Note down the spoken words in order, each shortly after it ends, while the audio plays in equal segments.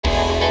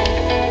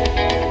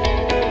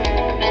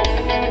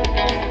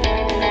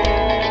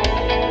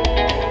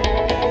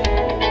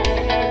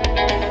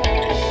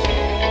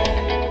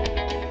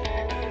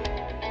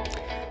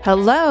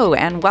Hello,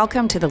 and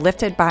welcome to the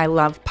Lifted by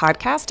Love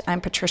podcast.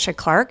 I'm Patricia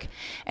Clark.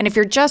 And if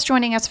you're just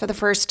joining us for the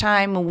first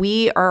time,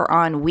 we are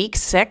on week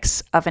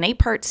 6 of an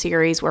 8-part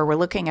series where we're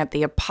looking at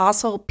the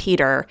Apostle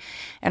Peter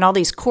and all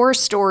these core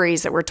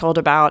stories that we're told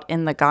about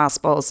in the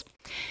Gospels.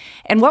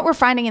 And what we're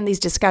finding in these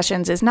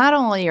discussions is not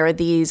only are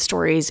these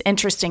stories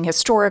interesting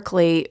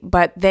historically,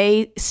 but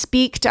they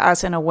speak to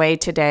us in a way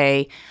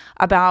today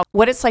about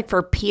what it's like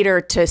for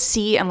Peter to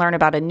see and learn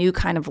about a new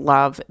kind of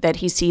love that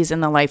he sees in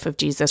the life of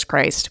Jesus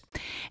Christ.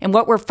 And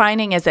what we're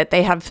finding is that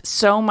they have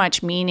so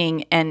much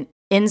meaning and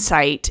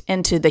insight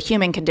into the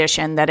human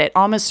condition that it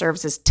almost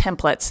serves as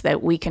templates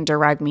that we can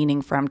derive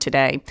meaning from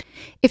today.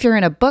 If you're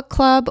in a book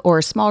club or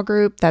a small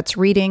group that's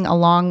reading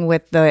along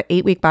with the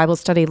 8-week Bible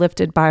study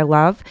Lifted by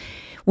Love,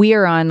 we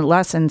are on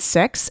lesson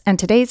 6, and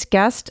today's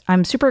guest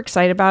I'm super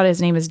excited about.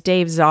 His name is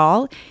Dave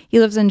Zahl. He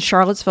lives in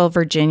Charlottesville,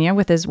 Virginia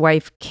with his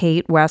wife,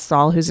 Kate West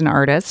Zahl, who's an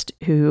artist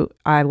who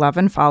I love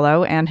and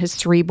follow, and his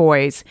 3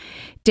 boys.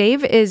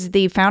 Dave is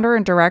the founder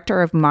and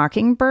director of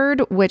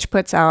Mockingbird, which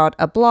puts out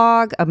a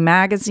blog, a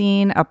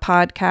magazine, a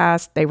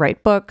podcast. They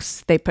write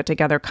books, they put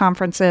together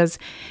conferences,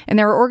 and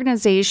they're an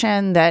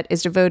organization that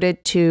is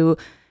devoted to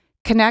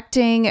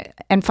connecting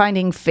and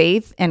finding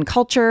faith in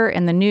culture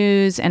and the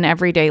news and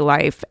everyday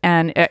life.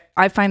 And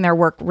I find their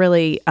work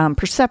really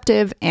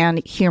perceptive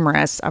and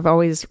humorous. I've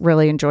always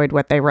really enjoyed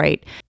what they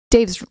write.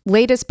 Dave's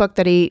latest book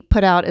that he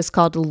put out is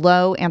called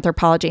Low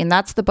Anthropology, and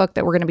that's the book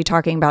that we're going to be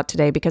talking about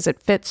today because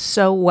it fits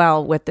so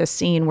well with this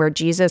scene where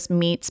Jesus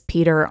meets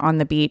Peter on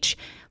the beach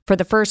for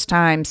the first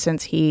time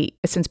since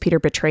Peter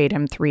betrayed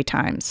him 3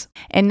 times.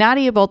 And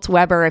Nadia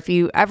Bolz-Weber, if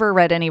you ever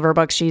read any of her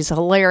books, she's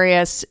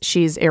hilarious,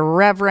 she's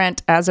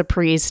irreverent as a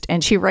priest,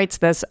 and she writes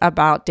this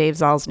about Dave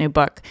Zahl's new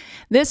book.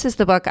 This is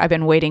the book I've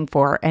been waiting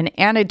for, an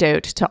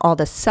antidote to all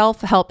the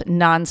self-help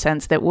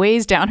nonsense that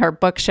weighs down our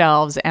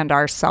bookshelves and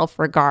our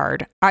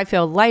self-regard. I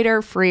feel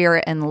lighter,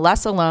 freer, and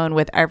less alone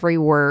with every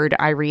word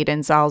I read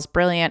in Zahl's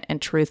brilliant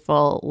and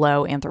truthful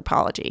Low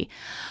Anthropology.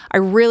 I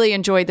really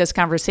enjoyed this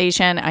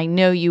conversation. I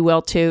know you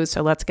will too,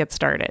 so let's get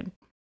started.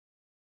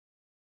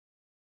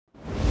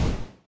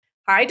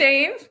 Hi,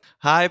 Dave.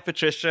 Hi,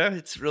 Patricia.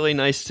 It's really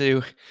nice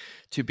to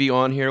be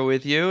on here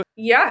with you.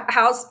 Yeah,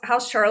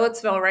 how's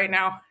Charlottesville right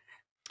now?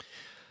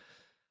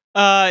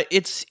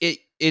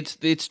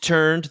 It's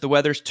turned. The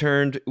weather's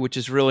turned, which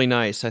is really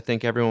nice. I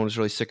think everyone was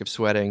really sick of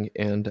sweating,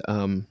 and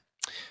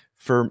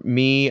for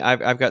me,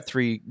 I've got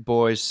 3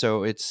 boys,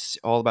 so it's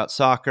all about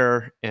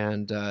soccer.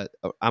 And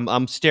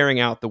I'm staring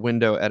out the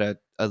window at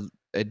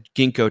a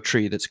ginkgo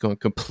tree that's going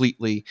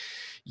completely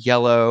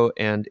yellow,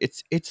 and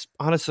it's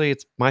honestly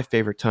it's my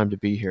favorite time to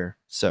be here,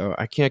 so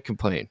I can't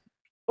complain.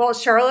 Well,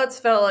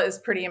 Charlottesville is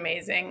pretty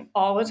amazing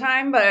all the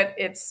time, but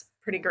it's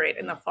pretty great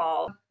in the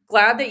fall.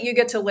 Glad that you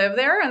get to live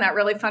there in that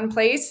really fun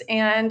place.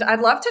 And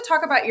I'd love to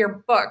talk about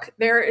your book.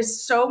 There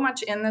is so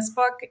much in this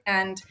book.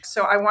 And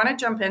so I want to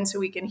jump in so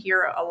we can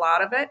hear a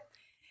lot of it.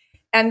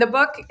 And the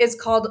book is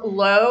called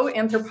Low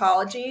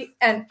Anthropology.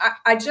 And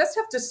I just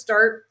have to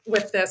start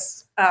with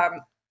this,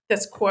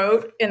 this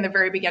quote in the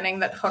very beginning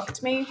that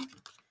hooked me.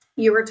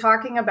 You were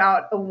talking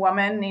about a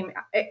woman named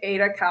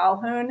Ada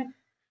Calhoun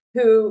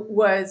who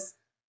was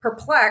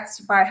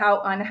perplexed by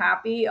how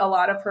unhappy a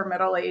lot of her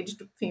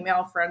middle-aged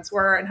female friends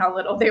were and how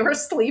little they were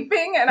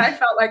sleeping. And I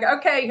felt like,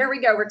 okay, here we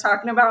go. We're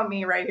talking about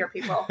me right here,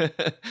 people.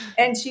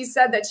 And she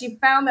said that she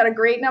found that a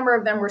great number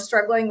of them were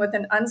struggling with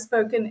an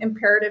unspoken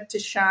imperative to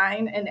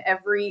shine in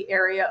every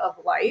area of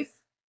life.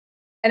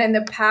 And in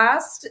the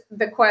past,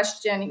 the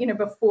question,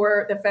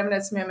 before the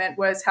feminist movement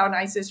was, how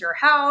nice is your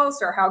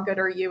house? Or how good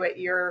are you at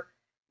your,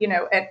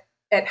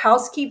 at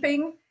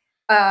housekeeping?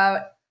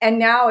 And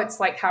now it's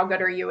like, how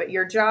good are you at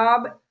your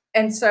job?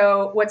 And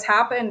so what's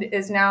happened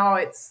is now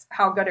it's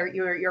how good are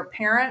you at your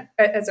parent,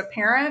 as a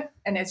parent,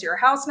 and is your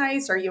house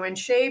nice? Are you in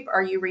shape?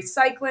 Are you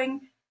recycling?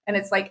 And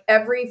it's like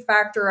every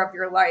factor of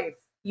your life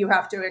you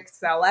have to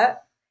excel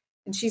at.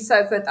 And she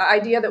says that the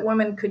idea that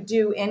women could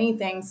do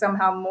anything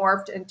somehow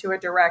morphed into a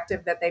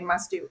directive that they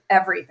must do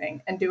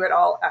everything and do it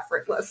all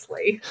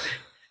effortlessly.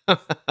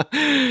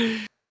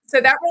 So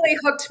that really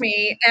hooked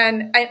me.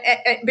 And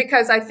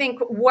because I think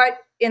what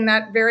in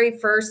that very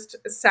first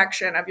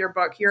section of your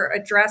book, you're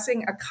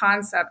addressing a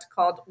concept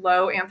called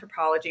low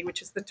anthropology,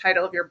 which is the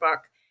title of your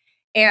book.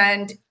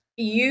 And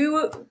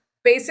you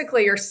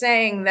basically are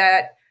saying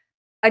that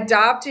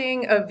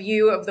adopting a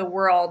view of the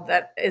world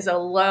that is a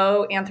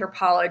low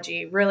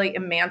anthropology really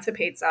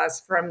emancipates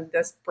us from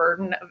this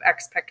burden of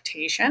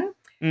expectation.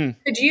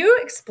 Could you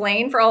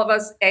explain for all of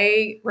us,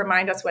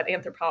 remind us what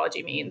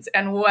anthropology means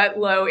and what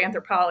low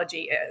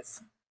anthropology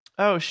is?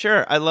 Oh,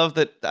 sure. I love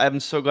that.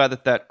 I'm so glad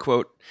that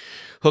quote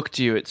hooked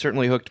you. It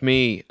certainly hooked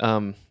me.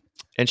 And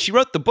she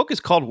wrote, the book is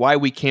called Why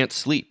We Can't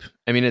Sleep.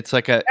 I mean, it's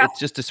like it's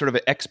just a sort of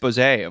an expose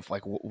of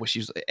like what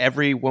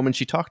every woman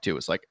she talked to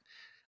was like,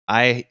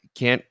 I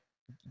can't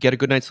get a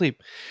good night's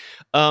sleep.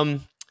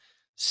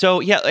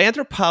 So yeah,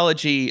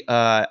 anthropology,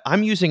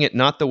 I'm using it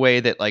not the way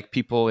that like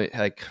people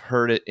like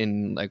heard it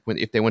in like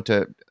if they went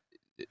to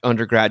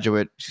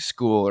undergraduate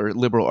school or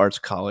liberal arts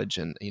college,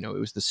 and it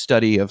was the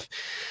study of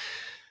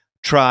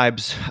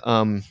tribes,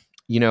 in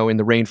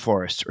the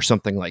rainforest or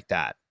something like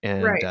that,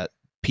 and Right.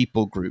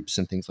 people groups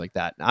and things like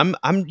that.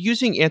 I'm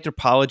using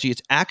anthropology.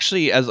 It's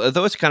actually, as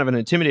although it's kind of an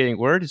intimidating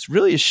word, it's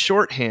really a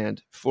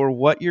shorthand for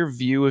what your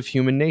view of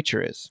human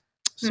nature is.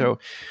 Hmm. So,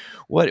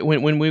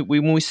 when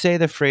we say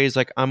the phrase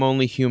like "I'm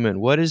only human,"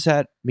 what does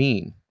that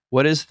mean?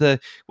 What's the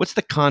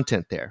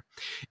content there?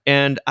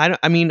 And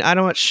I'm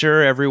not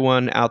sure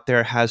everyone out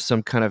there has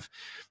some kind of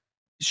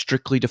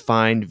strictly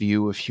defined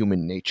view of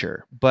human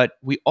nature, but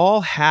we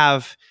all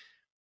have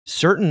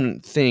certain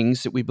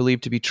things that we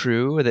believe to be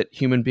true or that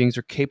human beings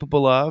are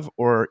capable of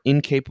or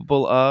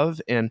incapable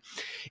of, and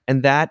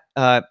that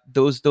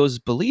those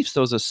beliefs,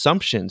 those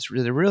assumptions,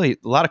 really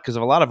a lot of, because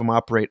a lot of them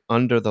operate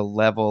under the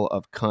level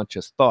of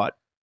conscious thought.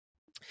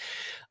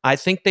 I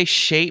think they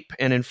shape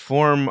and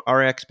inform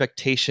our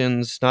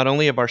expectations not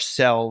only of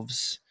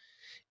ourselves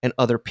and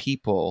other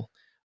people,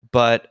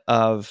 but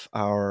of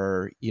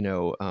our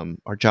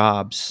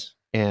jobs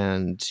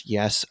and,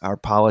 yes, our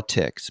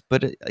politics,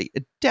 but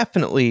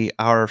definitely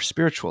our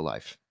spiritual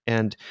life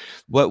and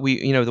what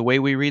the way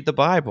we read the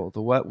Bible,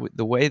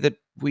 the way that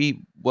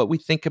what we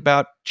think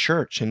about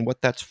church and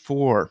what that's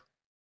for.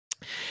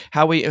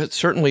 How we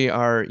certainly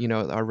our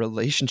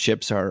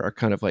relationships are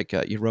kind of like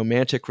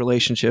romantic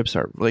relationships,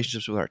 our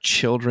relationships with our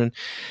children,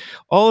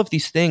 all of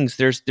these things.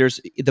 There's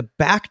the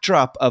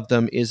backdrop of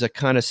them is a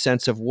kind of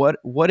sense of what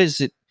is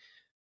it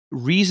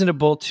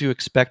reasonable to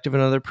expect of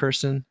another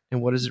person,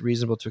 and what is it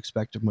reasonable to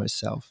expect of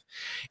myself,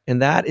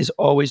 and that is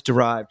always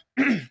derived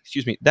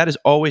excuse me, that is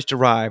always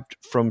derived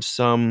from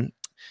some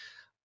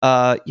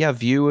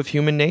view of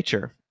human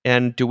nature.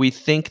 And do we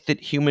think that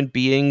human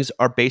beings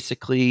are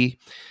basically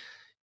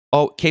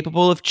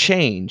capable of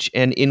change,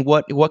 and in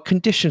what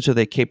conditions are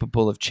they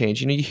capable of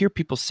change? You hear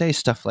people say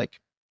stuff like,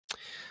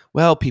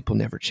 well, people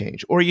never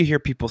change. Or you hear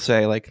people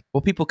say, like,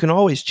 well, people can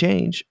always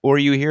change. Or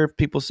you hear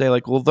people say,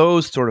 like, well,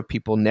 those sort of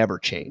people never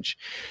change.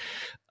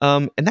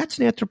 And that's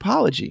an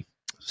anthropology.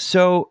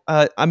 So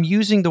I'm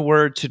using the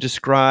word to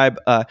describe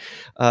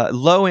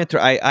low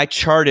I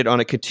chart it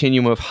on a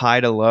continuum of high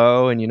to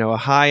low, and a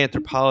high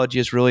anthropology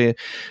is really a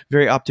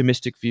very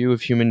optimistic view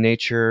of human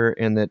nature,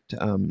 and that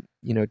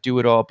do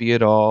it all, be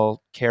it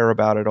all, care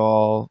about it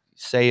all,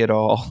 say it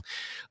all.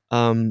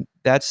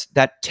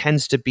 That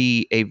tends to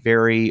be a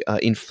very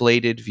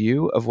inflated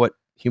view of what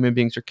human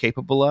beings are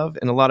capable of,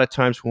 and a lot of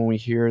times when we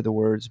hear the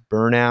words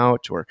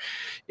burnout or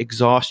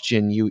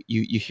exhaustion, you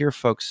hear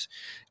folks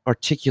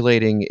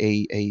articulating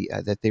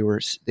that they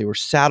were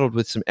saddled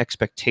with some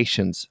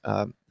expectations,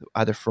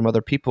 either from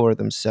other people or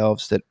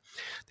themselves, that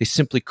they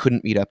simply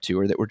couldn't meet up to,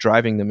 or that were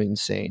driving them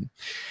insane.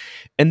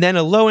 And then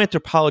a low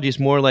anthropology is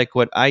more like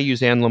what I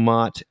use Anne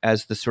Lamott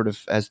as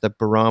the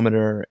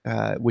barometer,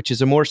 which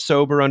is a more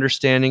sober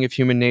understanding of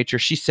human nature.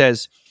 She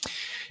says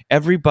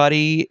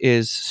everybody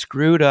is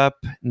screwed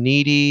up,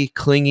 needy,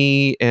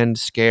 clingy, and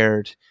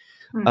scared.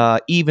 Hmm.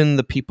 Even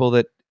the people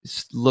that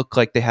look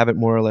like they have it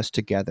more or less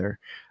together.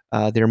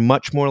 They're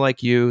much more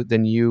like you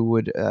than you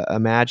would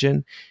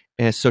imagine.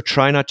 And so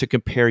try not to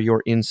compare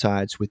your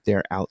insides with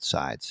their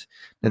outsides.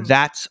 Now, Hmm.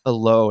 that's a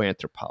low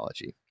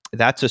anthropology.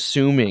 That's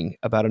assuming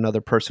about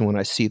another person when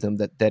I see them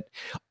that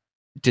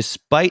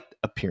despite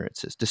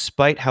appearances,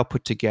 despite how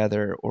put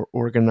together or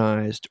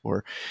organized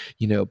or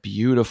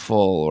beautiful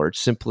or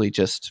simply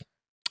just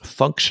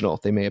functional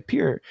they may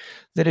appear,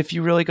 that if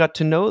you really got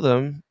to know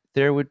them,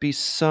 there would be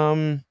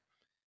some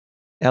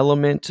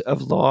element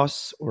of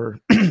loss or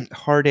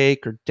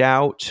heartache or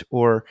doubt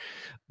or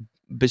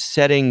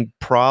besetting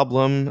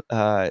problem,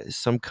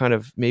 some kind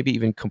of maybe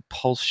even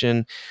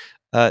compulsion,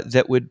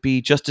 that would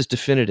be just as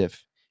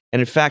definitive. And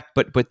in fact,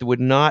 but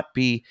would not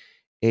be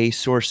a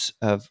source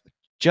of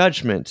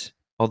judgment,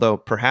 although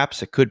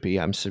perhaps it could be.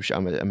 I'm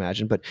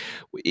imagine. But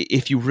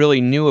if you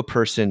really knew a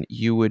person,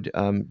 you would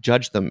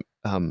judge them.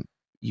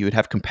 You would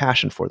have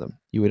compassion for them.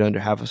 You would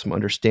have some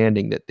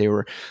understanding that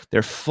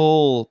their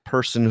full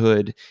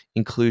personhood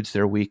includes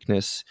their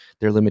weakness,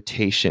 their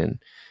limitation,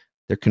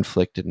 their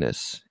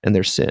conflictedness, and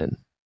their sin.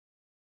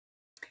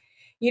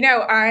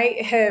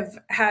 I have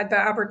had the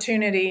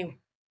opportunity,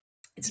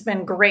 it's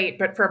been great,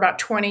 but for about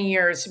 20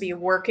 years to be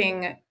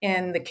working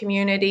in the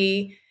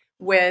community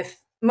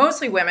with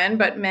mostly women,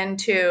 but men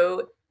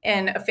too,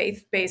 in a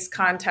faith based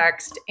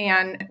context.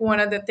 And one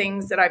of the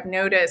things that I've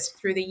noticed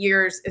through the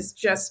years is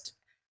just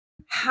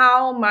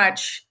how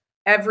much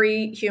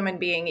every human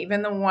being,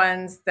 even the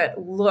ones that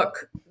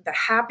look the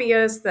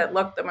happiest, that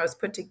look the most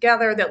put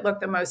together, that look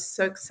the most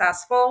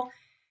successful,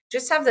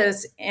 just have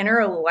this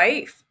inner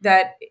life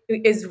that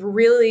is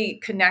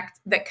really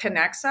that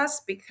connects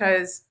us,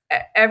 because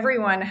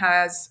everyone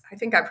has, I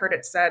think I've heard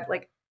it said,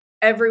 like,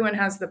 everyone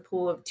has the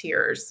pool of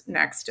tears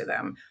next to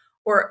them,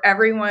 or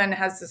everyone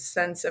has a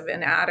sense of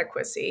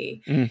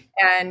inadequacy. Mm.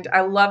 And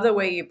I love the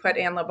way you put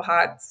Anne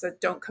Labat, so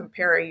don't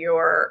compare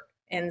your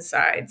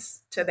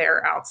insides to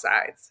their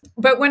outsides.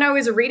 But when I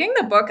was reading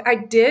the book, I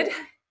did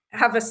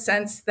have a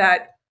sense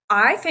that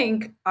I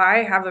think I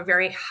have a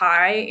very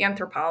high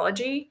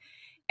anthropology,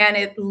 and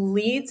it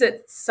lends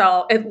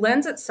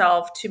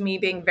itself to me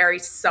being very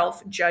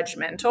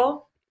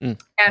self-judgmental. Mm.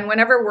 And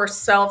whenever we're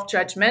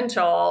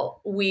self-judgmental,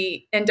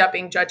 we end up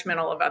being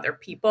judgmental of other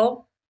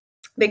people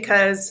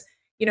because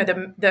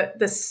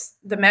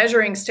the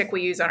measuring stick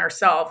we use on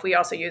ourselves, we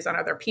also use on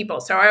other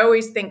people. So I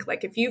always think,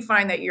 like, if you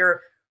find that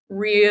you're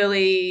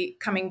really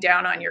coming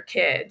down on your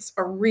kids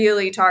or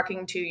really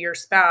talking to your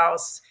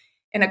spouse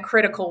in a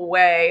critical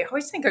way, I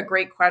always think a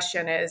great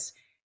question is,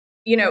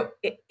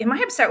 am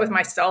I upset with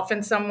myself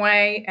in some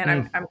way?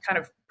 And Mm. I'm kind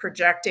of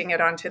projecting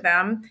it onto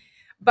them.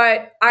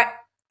 But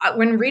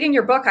when reading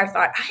your book, I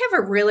thought I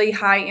have a really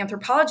high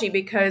anthropology,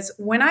 because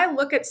when I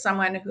look at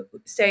someone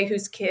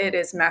whose kid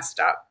is messed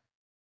up,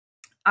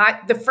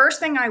 the first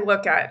thing I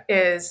look at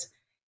is,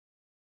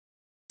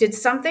 did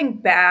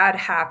something bad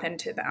happen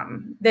to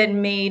them that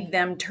made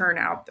them turn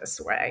out this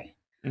way?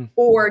 Mm.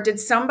 Or did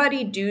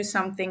somebody do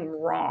something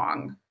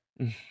wrong?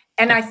 Mm.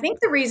 And I think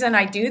the reason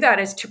I do that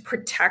is to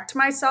protect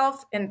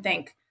myself and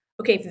think,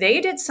 okay, if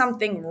they did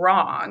something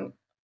wrong,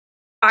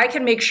 I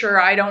can make sure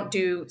I don't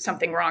do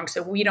something wrong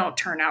so we don't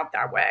turn out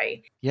that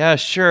way. Yeah,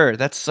 sure.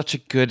 That's such a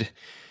good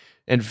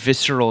and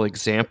visceral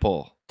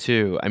example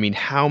too. I mean,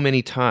 how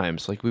many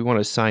times like we want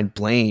to assign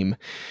blame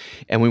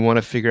and we want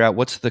to figure out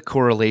what's the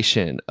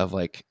correlation of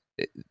like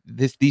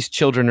these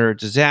children are a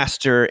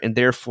disaster, and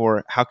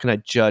therefore how can I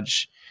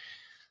judge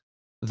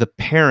the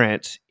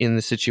parent in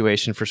the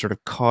situation for sort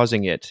of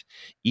causing it,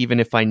 even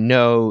if I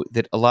know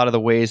that a lot of the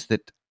ways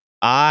that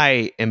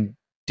I am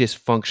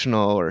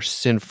dysfunctional or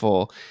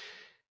sinful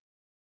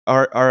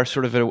are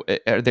sort of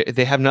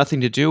they have nothing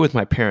to do with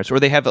my parents, or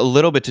they have a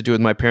little bit to do with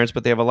my parents,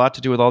 but they have a lot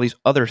to do with all these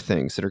other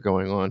things that are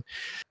going on.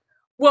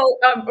 Well,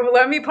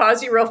 let me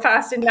pause you real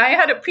fast. And I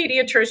had a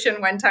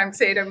pediatrician one time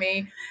say to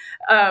me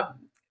um,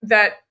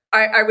 that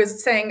I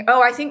was saying,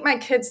 "Oh, I think my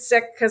kid's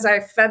sick because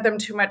I fed them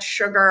too much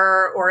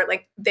sugar, or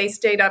like they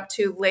stayed up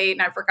too late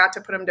and I forgot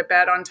to put them to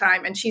bed on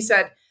time." And she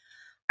said,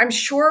 "I'm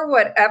sure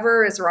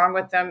whatever is wrong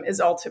with them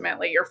is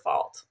ultimately your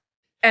fault."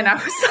 And I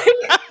was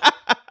like,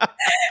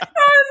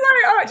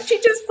 oh, she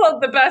just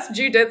pulled the best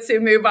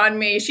jujitsu move on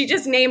me. She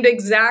just named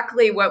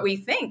exactly what we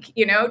think,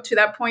 to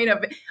that point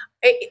of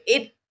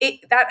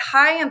that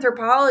high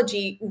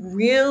anthropology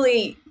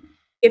really,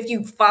 if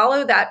you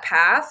follow that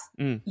path,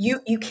 Mm.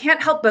 you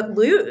can't help but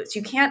lose.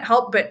 You can't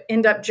help but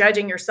end up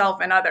judging yourself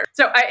and others.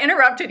 So I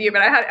interrupted you,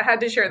 but I had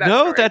to share that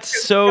No, story.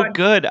 that's so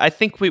good. I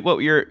think what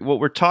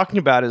we're talking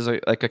about is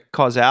like a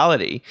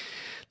causality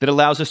that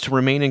allows us to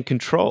remain in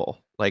control,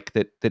 like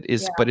that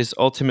is, Yeah. but is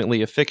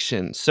ultimately a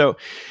fiction. So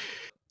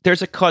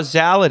there's a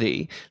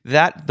causality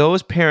that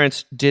those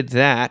parents did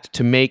that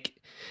to make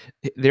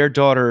their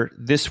daughter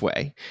this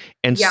way.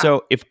 And Yeah.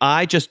 so if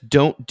I just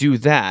don't do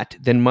that,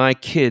 then my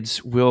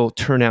kids will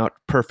turn out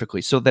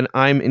perfectly. So then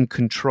I'm in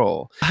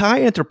control.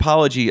 High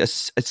anthropology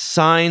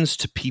assigns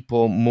to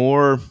people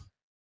more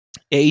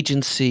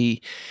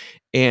agency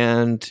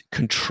and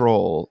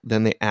control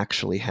than they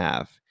actually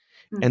have.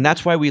 And Mm-hmm.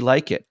 that's why we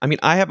like it. I mean,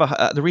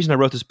 the reason I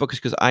wrote this book is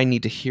because I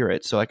need to hear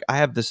it. So like I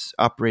have this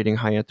operating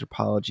high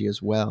anthropology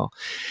as well,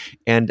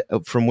 and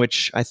from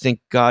which I think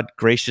God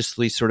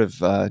graciously sort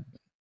of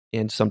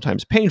and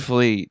sometimes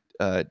painfully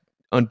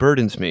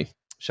unburdens me,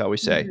 shall we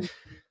say.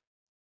 Mm-hmm.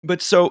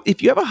 But so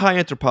if you have a high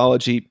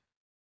anthropology,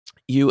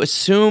 you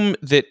assume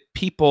that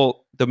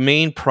people, the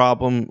main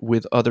problem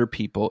with other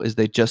people is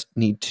they just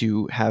need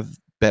to have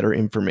better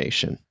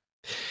information.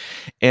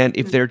 And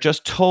if they're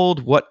just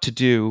told what to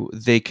do,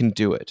 they can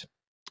do it.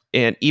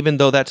 And even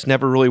though that's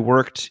never really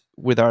worked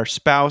with our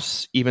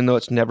spouse, even though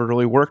it's never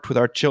really worked with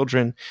our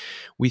children,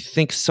 we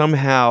think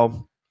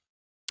somehow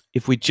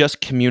if we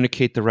just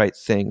communicate the right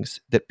things,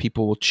 that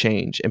people will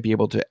change and be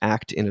able to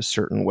act in a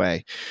certain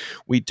way.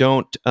 We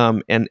don't,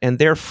 and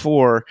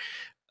therefore,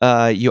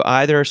 you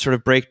either sort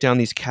of break down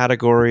these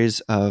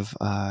categories of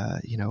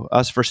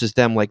us versus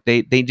them. Like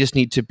they just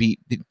they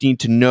need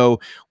to know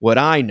what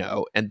I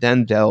know, and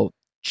then they'll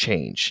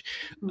change,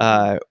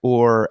 Mm-hmm.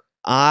 or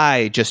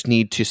I just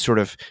need to sort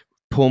of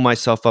pull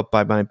myself up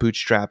by my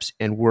bootstraps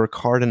and work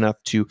hard enough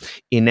to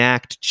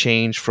enact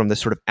change from the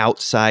sort of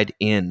outside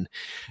in.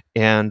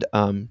 And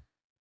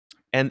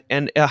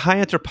a high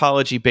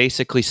anthropology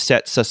basically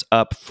sets us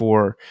up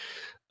for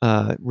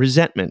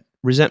resentment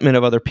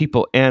of other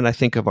people, and I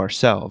think of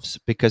ourselves,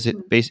 because it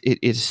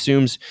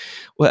assumes.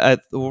 Well,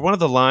 one of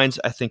the lines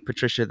I think,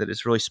 Patricia, that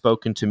has really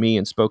spoken to me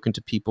and spoken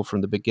to people from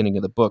the beginning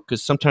of the book,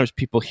 because sometimes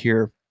people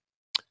hear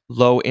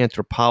low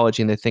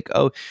anthropology and they think,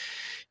 oh,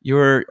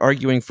 you're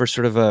arguing for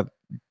sort of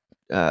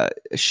a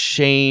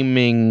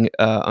shaming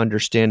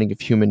understanding of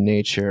human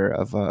nature,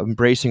 of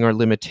embracing our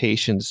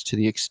limitations to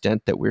the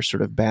extent that we're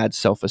sort of bad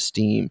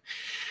self-esteem.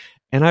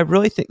 And I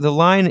really think the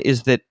line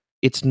is that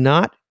it's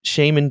not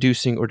shame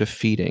inducing or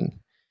defeating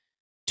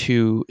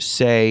to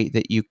say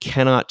that you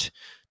cannot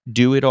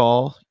do it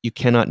all, you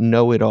cannot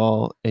know it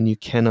all, and you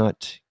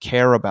cannot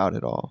care about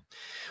it all.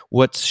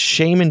 What's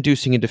shame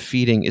inducing and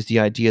defeating is the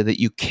idea that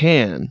you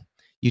can,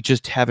 you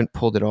just haven't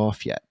pulled it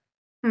off yet.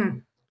 Mm-hmm.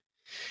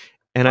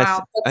 And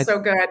Wow, that's so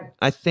good.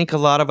 I think a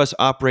lot of us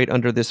operate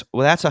under this.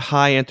 Well, that's a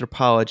high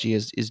anthropology: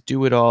 is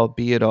do it all,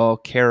 be it all,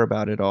 care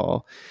about it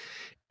all.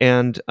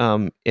 And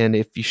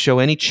if you show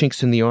any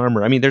chinks in the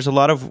armor, I mean, there's a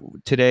lot of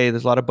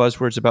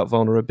buzzwords about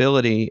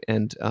vulnerability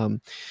and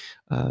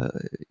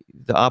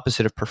the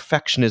opposite of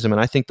perfectionism, and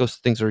I think those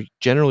things are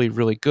generally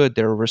really good.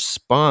 They're a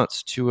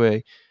response to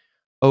a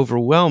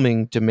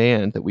overwhelming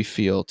demand that we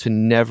feel to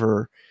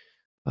never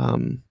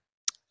um,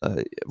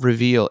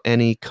 reveal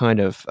any kind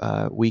of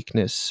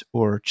weakness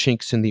or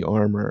chinks in the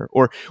armor,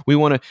 or we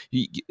want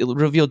to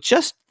reveal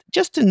just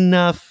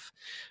enough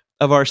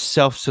of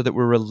ourselves so that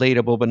we're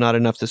relatable, but not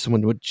enough that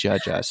someone would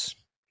judge us.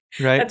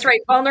 Right? That's right.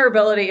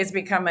 Vulnerability has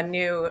become a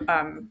new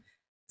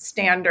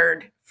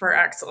standard for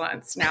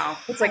excellence now.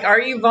 It's like, are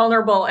you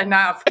vulnerable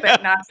enough,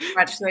 but not so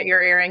much that you're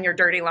airing your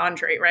dirty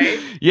laundry, right?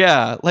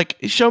 Yeah, like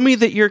show me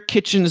that your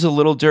kitchen is a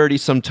little dirty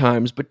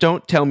sometimes, but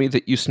don't tell me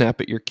that you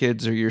snap at your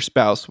kids or your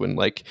spouse when,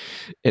 like,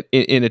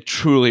 in a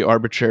truly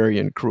arbitrary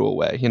and cruel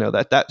way.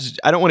 That's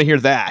I don't want to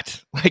hear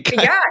that. Like,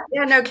 Yeah,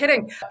 no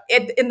kidding.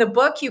 In the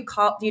book, you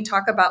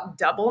talk about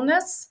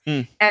doubleness,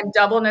 and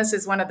doubleness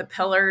is one of the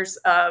pillars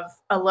of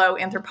a low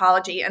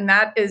anthropology, and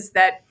that is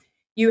that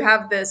you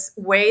have this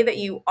way that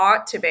you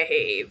ought to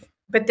behave,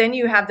 but then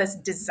you have this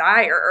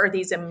desire or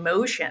these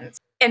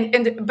emotions,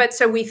 but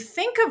so we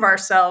think of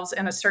ourselves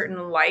in a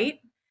certain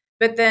light,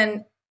 but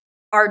then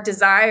our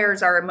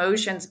desires, our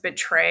emotions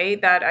betray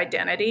that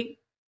identity.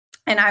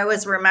 And I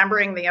was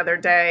remembering the other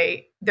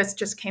day, this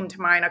just came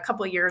to mind a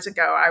couple of years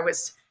ago. I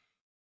was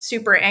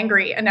super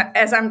angry. And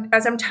as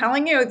I'm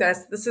telling you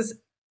this is,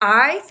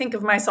 I think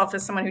of myself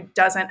as someone who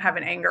doesn't have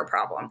an anger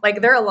problem.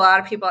 Like, there are a lot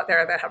of people out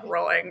there that have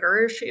real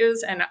anger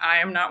issues, and I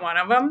am not one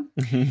of them.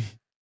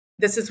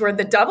 This is where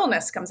the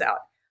doubleness comes out.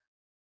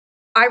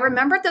 I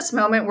remembered this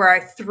moment where I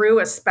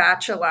threw a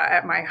spatula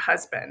at my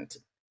husband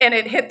and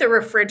it hit the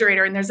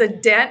refrigerator, and there's a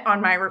dent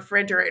on my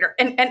refrigerator.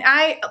 And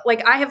I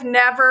have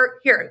never,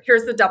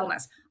 here's the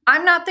doubleness.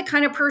 I'm not the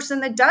kind of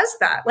person that does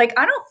that. Like,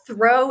 I don't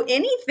throw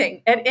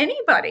anything at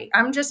anybody.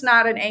 I'm just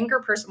not an anger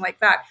person like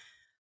that.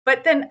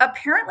 But then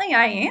apparently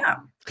I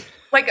am.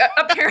 Like,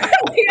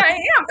 apparently I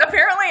am.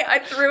 Apparently I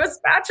threw a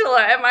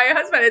spatula at my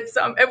husband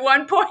at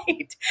one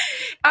point.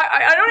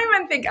 I don't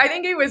even think, I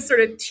think he was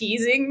sort of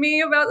teasing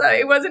me about that.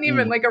 It wasn't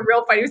even like a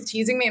real fight. He was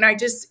teasing me, and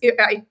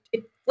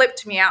it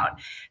flipped me out.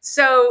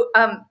 So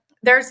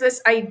there's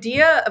this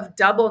idea of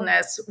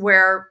doubleness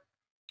where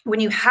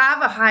when you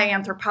have a high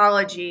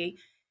anthropology,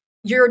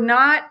 you're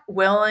not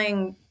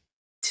willing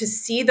to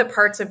see the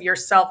parts of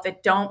yourself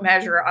that don't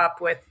measure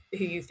up with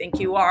who you think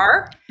you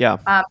are. Yeah.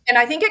 And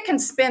I think it can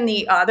spin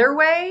the other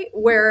way,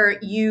 where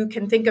you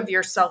can think of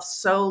yourself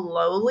so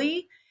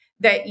lowly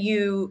that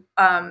you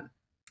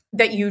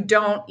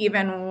don't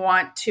even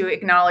want to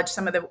acknowledge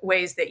some of the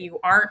ways that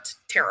you aren't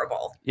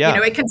terrible. Yeah.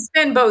 It can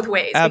spin both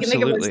ways. Absolutely.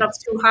 We can think of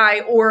ourselves too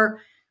high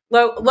or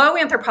low. Low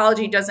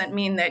anthropology doesn't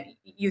mean that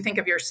you think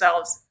of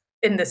yourselves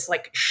in this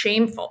like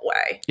shameful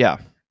way. Yeah.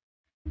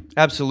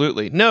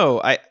 Absolutely.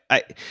 No,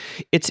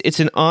 it's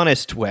an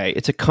honest way.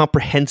 It's a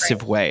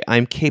comprehensive way.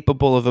 I'm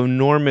capable of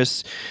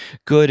enormous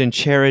good and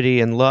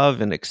charity and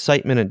love and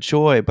excitement and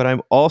joy, but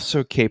I'm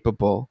also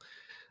capable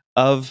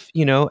of,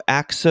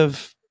 acts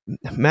of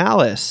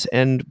malice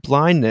and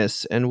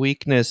blindness and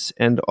weakness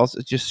and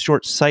also just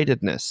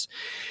short-sightedness.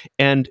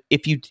 And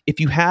if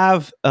you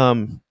have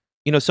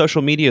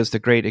social media is the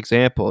great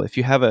example. If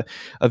you have a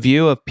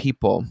view of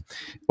people,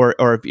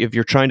 or if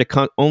you're trying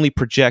to only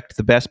project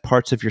the best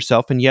parts of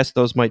yourself, and yes,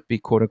 those might be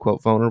quote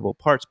unquote vulnerable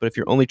parts, but if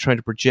you're only trying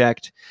to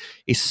project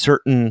a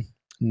certain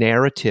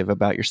narrative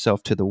about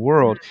yourself to the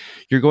world,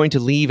 you're going to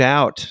leave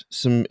out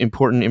some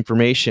important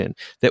information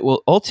that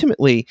will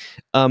ultimately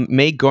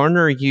may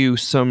garner you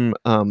some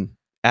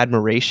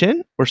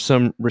admiration or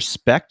some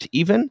respect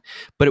even,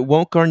 but it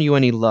won't garner you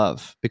any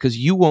love, because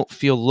you won't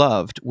feel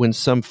loved when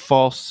some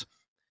false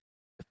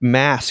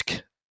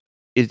mask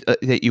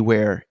that you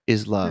wear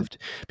is loved.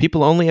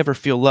 People only ever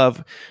feel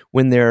love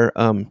when they're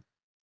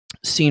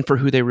seen for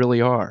who they really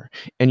are,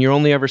 and you're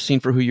only ever seen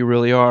for who you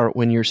really are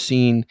when you're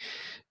seen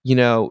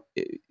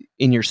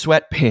in your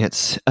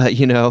sweatpants,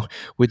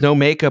 with no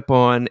makeup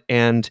on,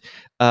 and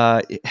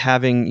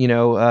having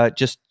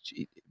just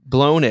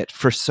blown it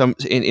for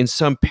in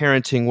some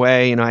parenting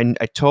way. And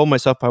I told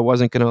myself I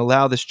wasn't going to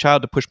allow this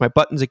child to push my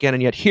buttons again,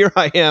 and yet here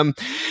I am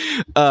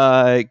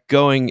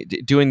doing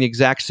the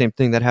exact same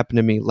thing that happened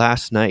to me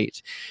last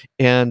night.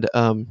 And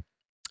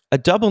a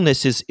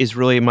doubleness is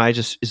really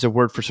is a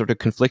word for sort of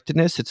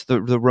conflictedness. It's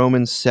the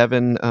Romans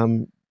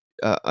 7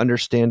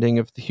 understanding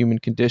of the human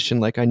condition.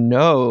 Like, I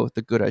know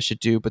the good I should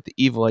do, but the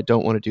evil I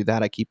don't want to do,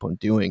 that I keep on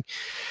doing.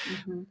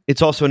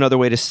 It's also another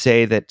way to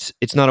say that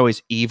it's not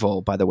always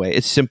evil, by the way.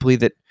 It's simply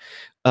that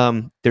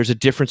there's a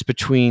difference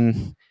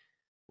between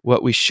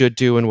what we should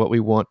do and what we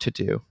want to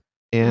do.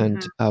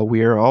 And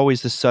we are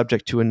always the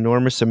subject to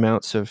enormous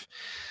amounts of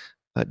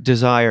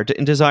desire.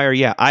 And desire,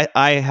 yeah,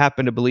 I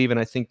happen to believe, and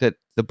I think that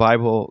the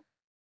Bible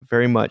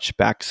very much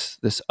backs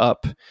this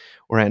up,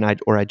 or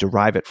I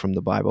derive it from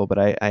the Bible, but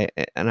I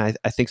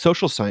think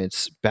social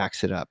science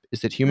backs it up,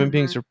 is that human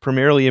beings are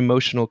primarily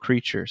emotional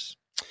creatures.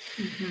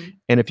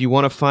 And if you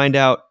want to find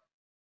out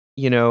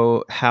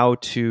how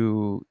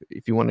to,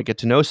 if you want to get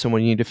to know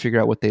someone, you need to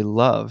figure out what they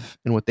love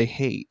and what they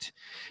hate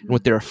and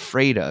what they're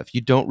afraid of.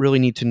 You don't really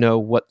need to know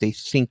what they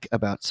think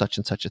about such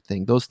and such a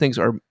thing. Those things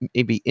are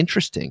maybe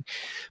interesting,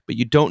 but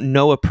you don't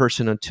know a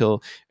person and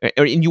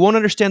you won't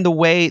understand the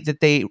way that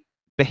they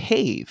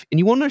behave, and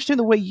you won't understand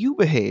the way you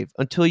behave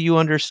until you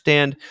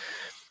understand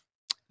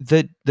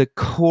the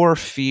core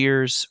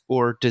fears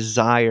or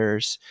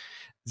desires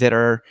that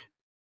are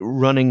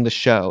running the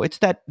show. It's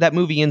that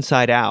movie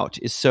Inside Out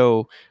is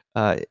so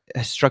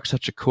has struck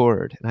such a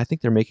chord, and I think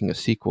they're making a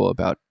sequel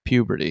about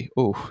puberty.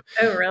 Oh,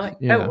 Oh, really? Oh,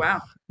 yeah,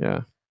 wow. yeah.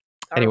 That'll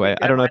be Anyway, I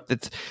good don't know one.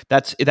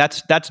 if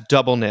that's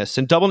doubleness,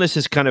 and doubleness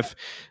is kind of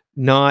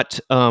not.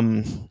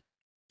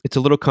 It's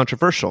a little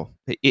controversial.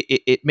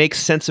 It makes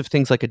sense of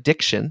things like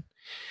addiction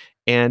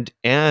and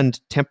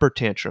temper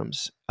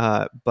tantrums,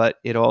 but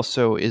it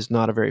also is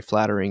not a very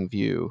flattering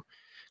view,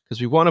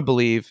 because we want to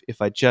believe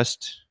if I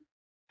just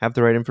have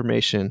the right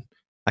information,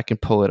 I can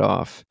pull it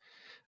off.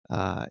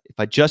 If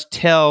I just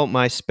tell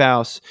my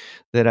spouse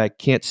that I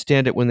can't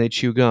stand it when they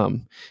chew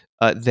gum,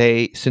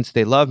 since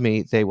they love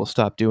me, they will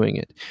stop doing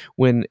it.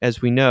 When,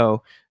 as we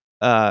know,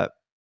 uh,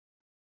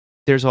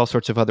 there's all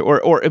sorts of other,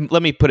 or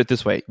let me put it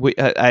this way.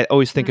 I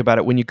always think Mhm. about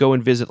it when you go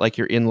and visit like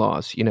your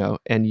in-laws,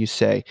 and you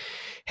say,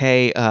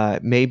 hey,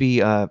 maybe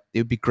it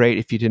would be great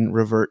if you didn't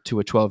revert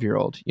to a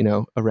 12-year-old,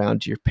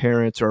 around your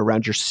parents or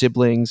around your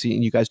siblings,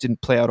 and you guys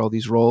didn't play out all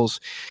these roles,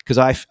 because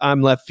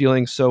I'm left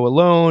feeling so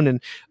alone.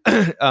 And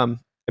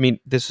I mean,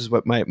 this is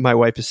what my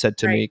wife has said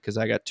to Right. me, because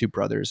I got two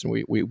brothers, and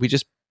we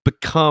just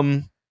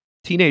become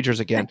teenagers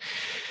again.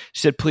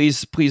 She said,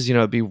 please,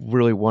 it'd be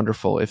really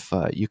wonderful if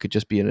you could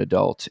just be an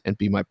adult and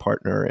be my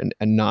partner, and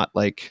not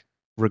like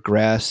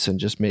regress and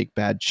just make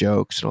bad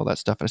jokes and all that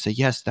stuff. And I say,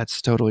 yes,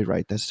 that's totally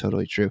right. That's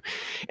totally true.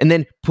 And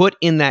then put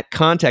in that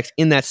context,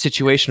 in that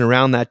situation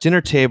around that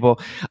dinner table,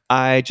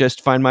 I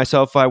just I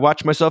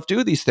watch myself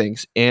do these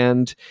things.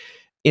 And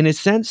in a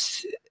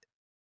sense,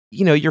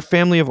 your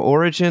family of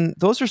origin,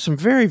 those are some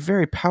very,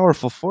 very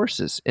powerful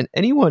forces. And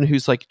anyone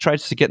who's like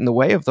tries to get in the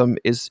way of them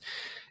is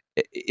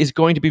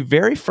going to be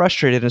very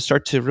frustrated and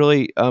start to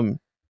really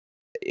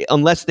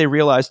unless they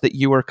realize that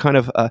you are kind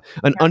of an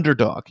Yeah.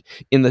 underdog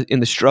in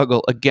the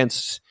struggle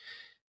against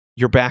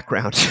your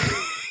background.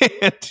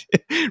 And,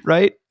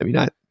 right, I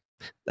mean,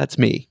 that's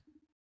me.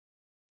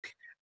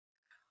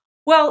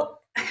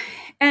 Well,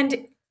 and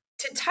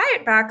to tie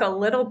it back a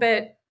little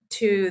bit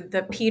to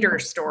the Peter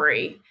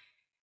story,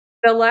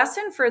 the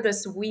lesson for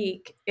this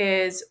week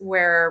is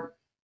where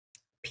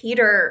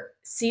Peter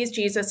sees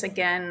Jesus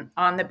again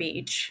on the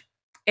beach,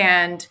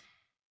 and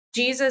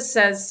Jesus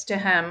says to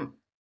him,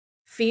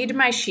 "Feed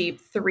my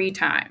sheep 3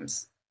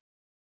 times."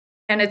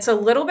 And it's a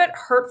little bit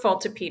hurtful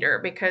to Peter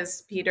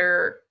because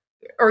Peter,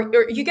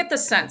 or you get the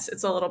sense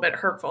it's a little bit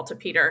hurtful to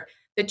Peter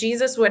that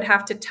Jesus would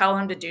have to tell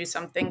him to do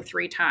something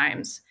 3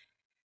 times.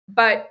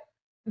 But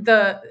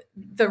the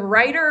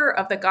writer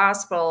of the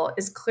gospel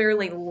is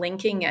clearly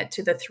linking it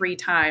to the 3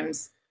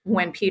 times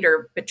when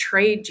Peter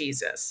betrayed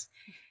Jesus.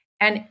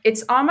 And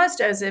it's almost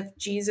as if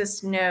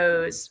Jesus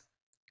knows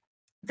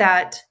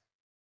that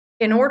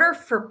in order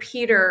for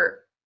Peter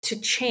to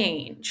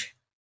change,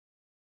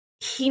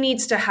 he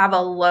needs to have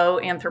a low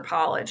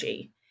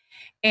anthropology.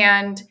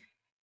 And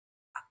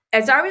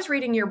as I was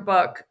reading your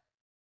book,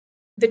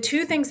 the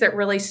two things that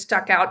really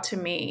stuck out to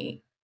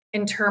me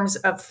in terms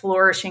of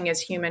flourishing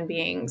as human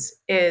beings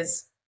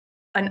is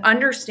an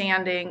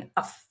understanding,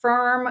 a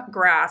firm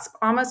grasp,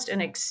 almost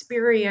an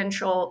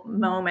experiential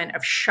moment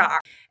of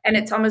shock. And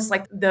it's almost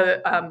like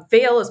the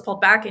veil is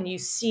pulled back and you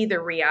see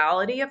the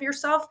reality of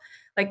yourself.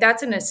 Like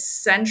that's an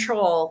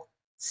essential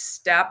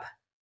step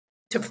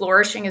to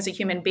flourishing as a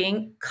human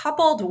being,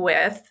 coupled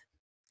with,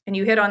 and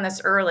you hit on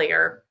this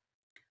earlier,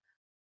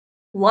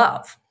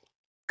 love,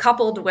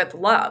 coupled with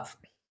love.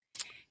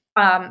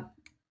 Um,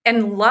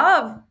 and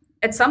love,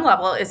 at some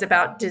level, is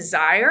about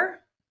desire.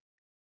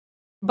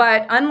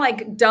 But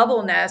unlike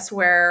doubleness,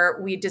 where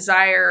we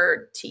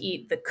desire to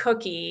eat the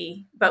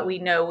cookie, but we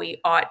know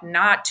we ought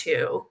not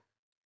to,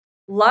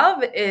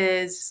 love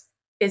is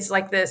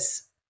like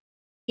this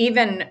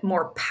even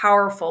more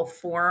powerful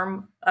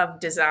form of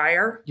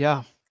desire.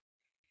 Yeah.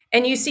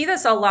 And you see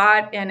this a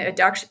lot in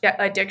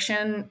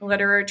addiction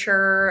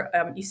literature.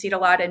 You see it a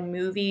lot in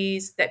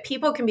movies that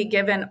people can be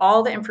given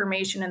all the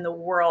information in the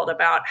world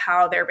about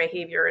how their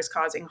behavior is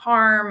causing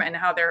harm and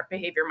how their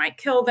behavior might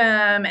kill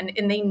them.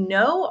 And they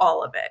know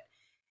all of it.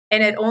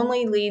 And it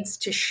only leads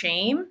to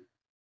shame.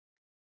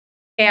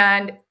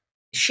 And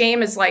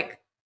shame is like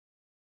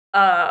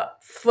a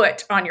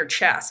foot on your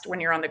chest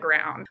when you're on the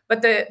ground.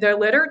 But the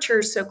literature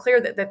is so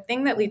clear that the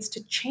thing that leads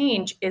to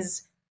change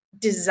is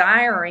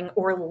desiring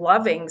or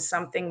loving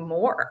something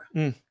more.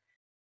 Mm.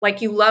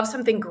 Like you love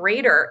something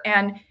greater.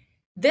 And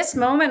this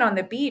moment on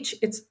the beach,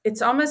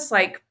 it's almost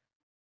like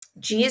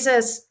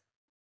Jesus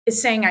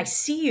is saying, I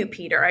see you,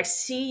 Peter. I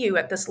see you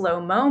at this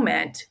low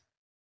moment,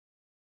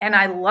 and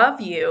I love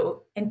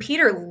you. And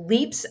Peter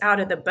leaps out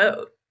of the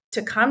boat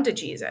to come to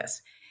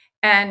Jesus.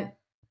 And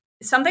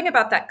something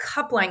about that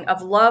coupling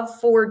of love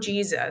for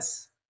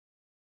Jesus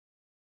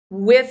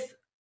with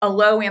a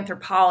low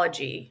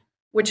anthropology,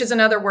 which is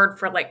another word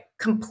for like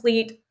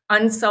complete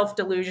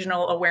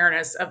unself-delusional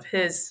awareness of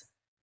his,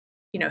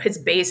 his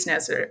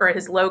baseness or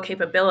his low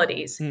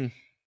capabilities. Hmm.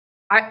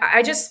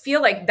 I just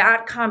feel like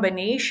that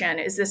combination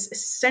is this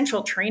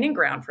essential training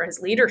ground for his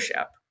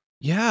leadership.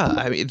 Yeah,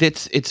 I mean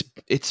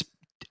it's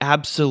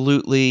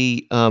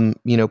absolutely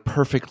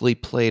perfectly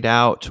played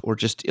out or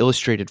just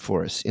illustrated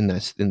for us in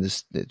this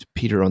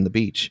Peter on the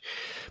beach,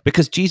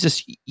 because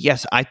Jesus,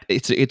 yes,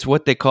 it's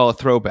what they call a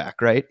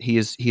throwback, right? He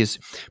is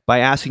by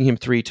asking him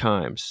 3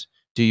 times,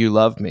 "Do you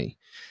love me?"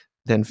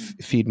 Then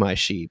feed my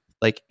sheep.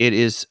 Like it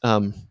is,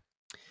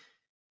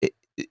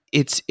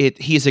 it,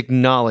 he is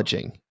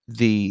acknowledging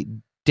the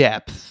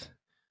depth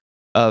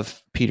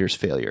of Peter's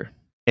failure.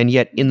 And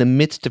yet, in the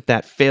midst of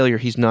that failure,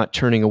 he's not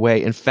turning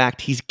away. In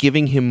fact, he's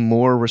giving him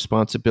more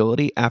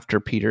responsibility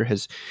after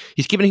he's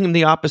giving him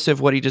the opposite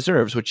of what he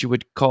deserves, which you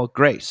would call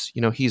grace.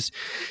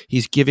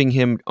 He's giving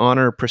him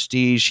honor,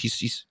 prestige.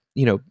 He's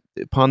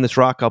upon this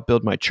rock I'll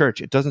build my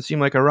church. It doesn't seem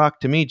like a rock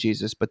to me,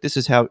 Jesus, but this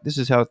is how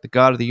the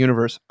God of the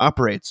universe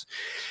operates.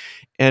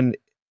 And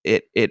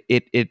it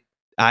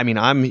I mean,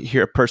 I'm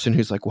here a person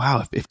who's like,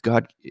 wow,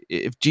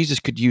 if Jesus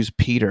could use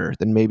Peter,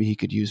 then maybe he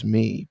could use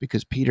me,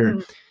 because Peter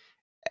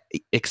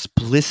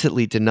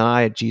explicitly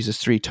denied Jesus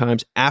 3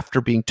 times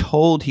after being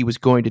told he was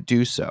going to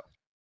do so.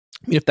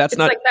 I mean, if that's It's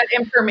not like that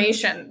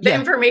information. The yeah,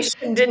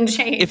 information didn't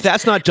change. if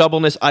that's not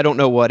doubleness, I don't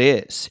know what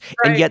is.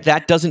 And Right. yet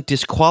that doesn't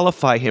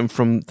disqualify him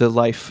from the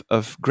life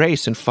of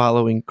grace and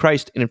following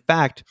Christ. And in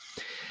fact,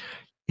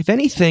 if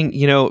anything,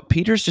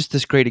 Peter's just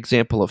this great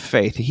example of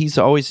faith. He's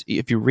always,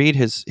 if you read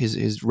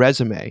his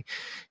resume,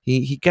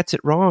 he gets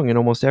it wrong in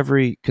almost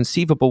every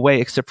conceivable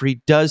way, except for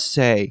he does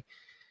say,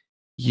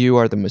 "You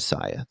are the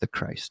Messiah, the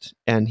Christ."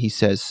 And he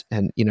says,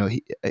 and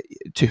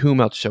to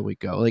whom else shall we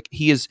go? Like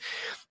he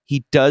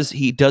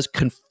does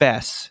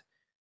confess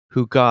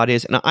who God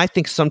is, and I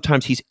think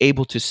sometimes he's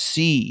able to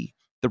see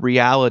the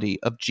reality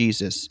of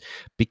Jesus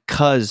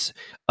because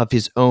of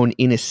his own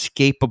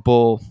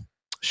inescapable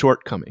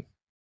shortcoming.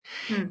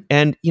 Hmm.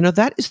 And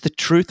that is the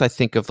truth, I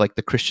think, of like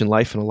the Christian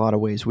life in a lot of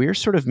ways. We are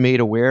sort of made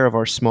aware of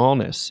our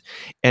smallness,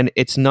 and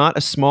it's not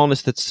a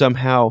smallness that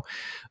somehow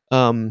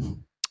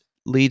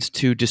leads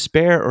to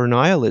despair or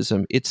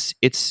nihilism. It's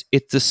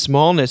the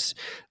smallness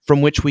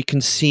from which we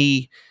can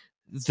see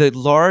the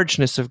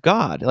largeness of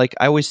God. Like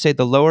I always say,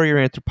 the lower your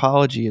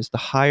anthropology is, the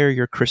higher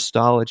your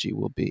Christology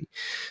will be,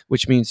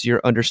 which means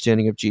your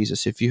understanding of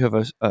Jesus. If you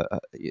have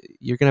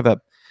you're going to have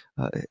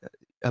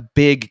a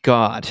big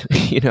God,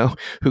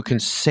 who can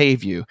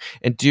save you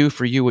and do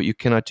for you what you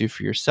cannot do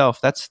for yourself.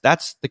 That's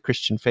the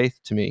Christian faith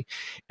to me,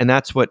 and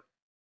that's what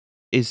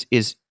is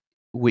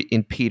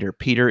in Peter.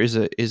 Peter is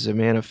a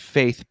man of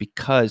faith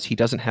because he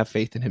doesn't have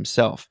faith in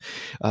himself.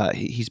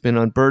 He's been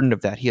unburdened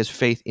of that. He has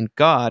faith in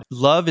God.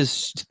 Love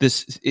is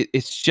this.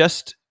 It's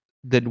just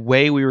the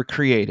way we were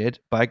created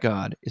by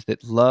God. Is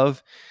that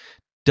love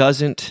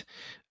doesn't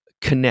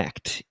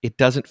connect. It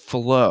doesn't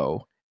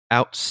flow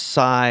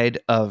outside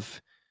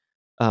of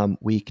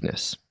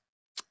weakness,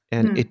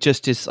 and Hmm. it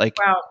just is like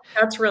Wow,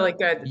 that's really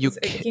good. you.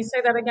 Can you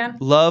say that again?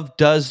 Love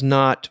does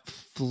not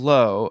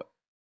flow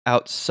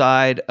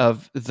outside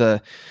of the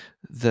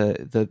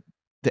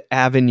the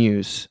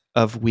avenues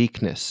of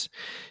weakness.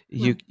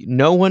 Hmm.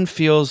 No one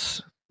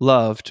feels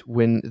loved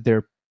when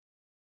the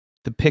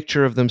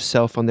picture of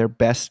themselves on their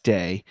best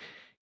day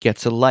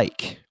gets a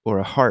like or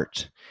a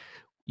heart.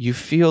 You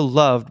feel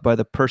loved by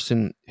the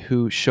person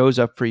who shows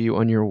up for you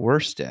on your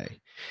worst day,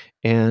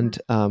 Hmm. and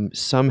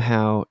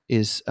somehow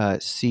is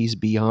sees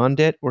beyond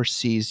it or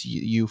sees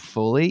you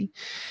fully.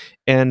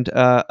 And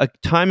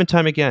time and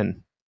time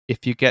again,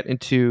 if you get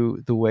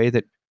into the way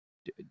that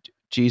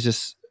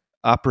Jesus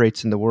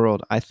operates in the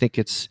world, I think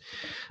it's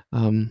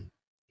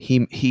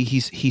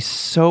he's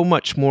so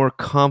much more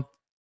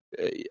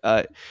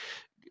uh,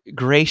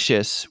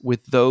 gracious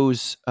with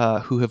those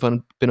who have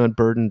been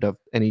unburdened of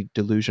any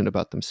delusion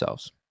about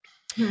themselves.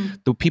 Hmm.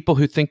 The people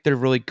who think they're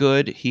really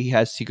good, he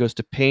goes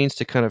to pains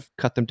to kind of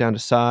cut them down to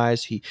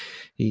size.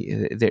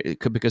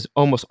 Because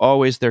almost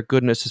always their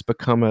goodness has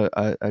become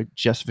a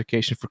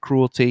justification for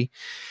cruelty.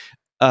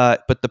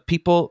 But the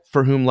people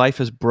for whom life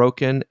is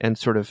broken and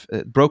sort of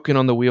broken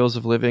on the wheels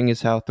of living,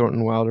 is how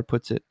Thornton Wilder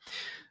puts it.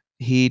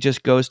 He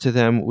just goes to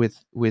them with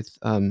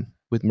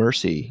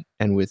mercy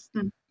and with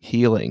Hmm.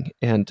 healing,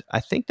 and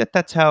I think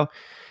that's how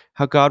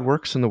God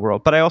works in the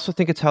world. But I also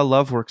think it's how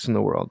love works in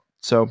the world.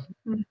 So,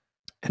 Hmm.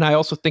 and I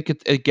also think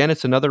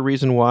it's another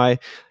reason why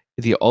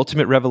the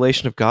ultimate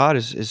revelation of God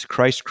is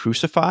Christ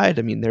crucified.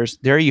 I mean,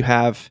 there you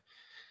have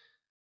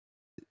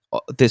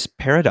this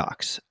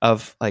paradox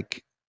of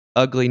like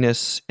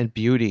ugliness and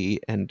beauty,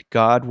 and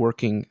God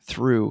working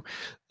through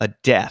a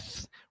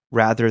death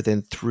rather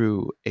than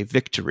through a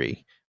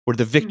victory, where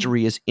the Hmm.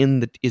 victory is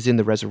in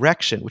the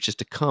resurrection, which is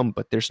to come.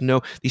 But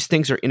these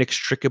things are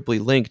inextricably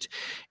linked,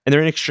 and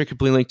they're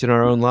inextricably linked in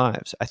our own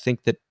lives. I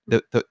think that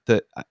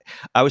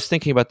I was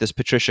thinking about this,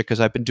 Patricia, because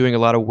I've been doing a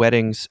lot of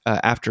weddings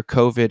after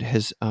COVID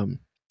has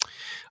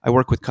I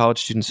work with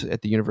college students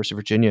at the University of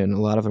Virginia, and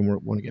a lot of them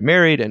want to get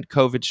married, and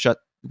COVID shut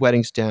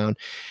weddings down.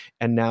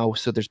 And now,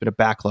 so there's been a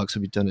backlog. So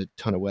we've done a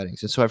ton of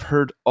weddings. And so I've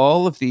heard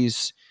all of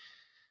these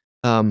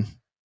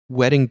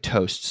wedding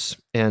toasts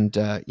and,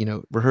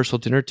 rehearsal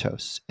dinner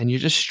toasts. And you're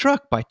just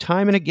struck by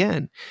time and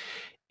again.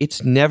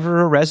 It's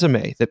never a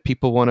resume that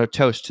people want to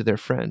toast to their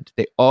friend.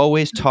 They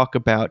always talk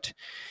about,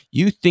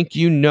 you think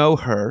you know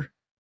her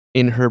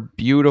in her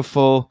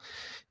beautiful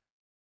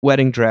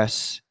wedding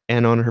dress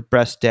and on her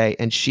best day,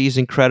 and she's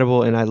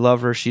incredible, and I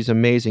love her. She's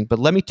amazing. But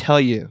let me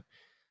tell you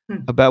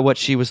about what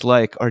she was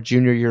like our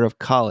junior year of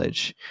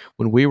college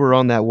when we were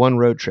on that one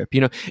road trip.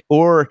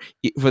 Or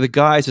for the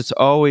guys, it's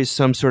always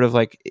some sort of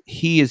like,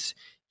 he's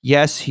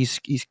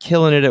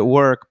killing it at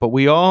work, but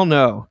we all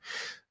know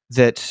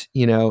that,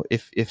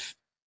 if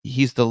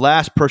he's the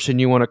last person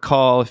you want to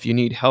call if you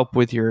need help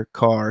with your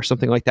car or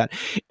something like that.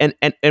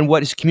 And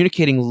what is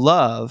communicating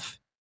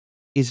love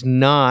is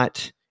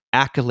not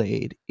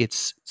accolade.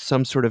 It's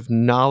some sort of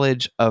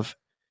knowledge of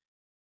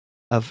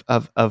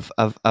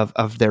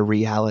their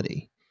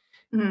reality.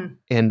 Mm.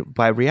 And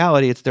by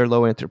reality, it's their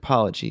low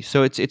anthropology.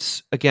 So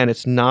it's again,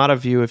 it's not a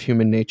view of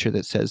human nature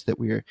that says that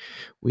we're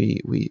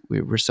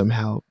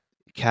somehow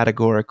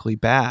categorically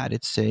bad.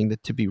 It's saying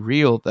that to be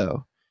real,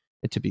 though,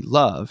 and to be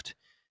loved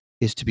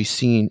is to be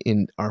seen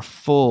in our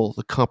full,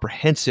 the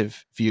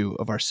comprehensive view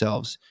of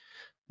ourselves,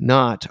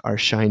 not our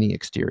shiny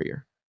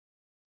exterior.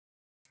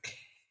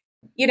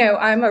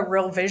 I'm a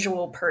real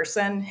visual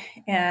person,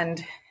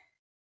 and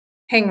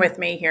hang with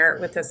me here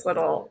with this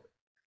little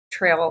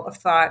trail of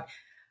thought.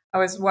 I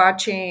was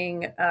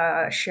watching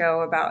a show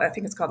about, I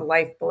think it's called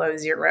Life Below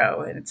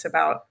Zero, and it's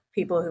about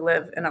people who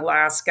live in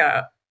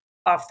Alaska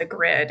off the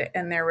grid.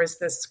 And there was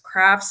this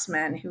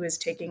craftsman who was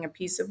taking a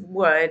piece of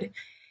wood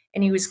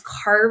and he was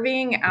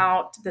carving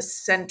out the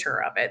center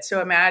of it.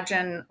 So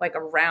imagine like a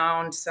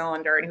round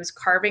cylinder, and he was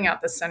carving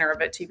out the center of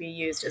it to be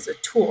used as a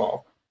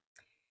tool.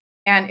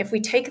 And if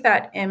we take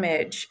that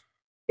image,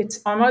 it's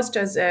almost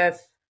as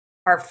if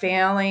our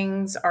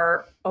failings,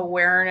 our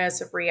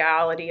awareness of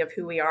reality of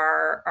who we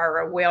are, our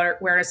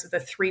awareness of the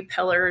three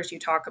pillars you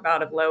talk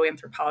about of low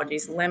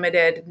anthropologies,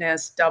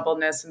 limitedness,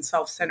 doubleness, and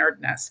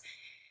self-centeredness.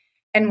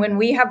 And when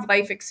we have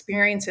life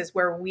experiences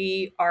where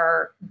we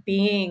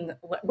recognize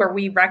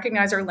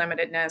our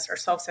limitedness, our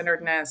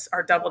self-centeredness,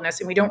 our doubleness,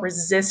 and we don't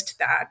resist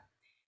that,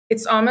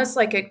 it's almost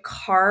like it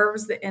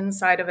carves the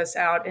inside of us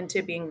out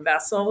into being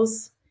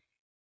vessels.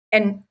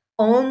 And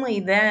only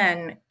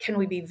then can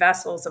we be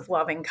vessels of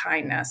loving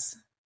kindness.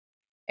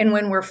 And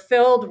when we're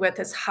filled with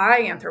this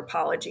high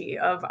anthropology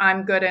of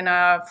I'm good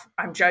enough,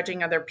 I'm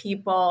judging other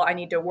people, I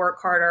need to work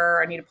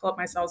harder, I need to pull up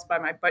myself by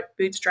my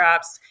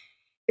bootstraps,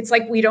 it's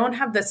like we don't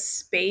have the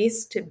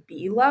space to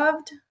be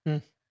loved,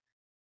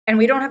 and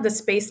we don't have the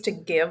space to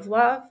give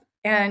love.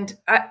 And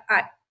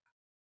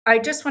I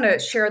just want to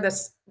share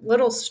this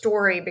little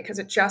story because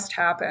it just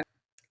happened.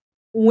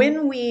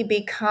 When we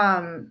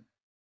become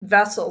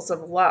vessels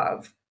of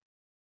love,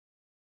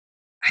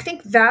 I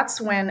think that's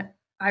when,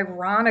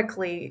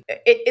 ironically,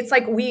 it's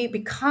like we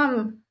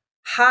become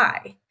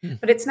high,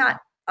 but it's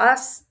not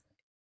us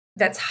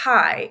that's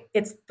high.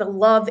 It's the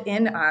love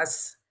in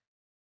us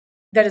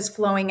that is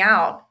flowing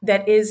out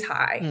that is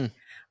high.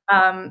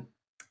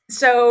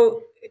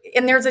 So,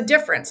 and there's a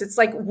difference. It's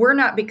like we're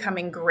not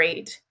becoming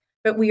great,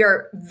 but we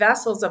are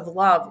vessels of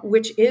love,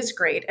 which is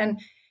great. And,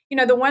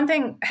 the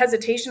one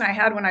hesitation I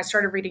had when I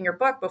started reading your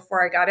book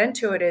before I got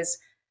into it is,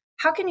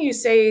 how can you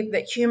say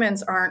that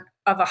humans aren't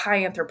of a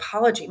high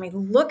anthropology? I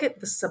mean, look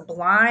at the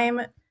sublime,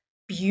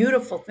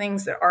 beautiful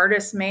things that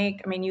artists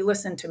make. I mean, you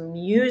listen to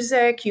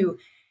music, you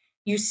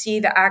see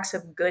the acts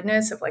of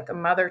goodness of like a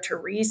Mother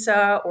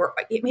Teresa, or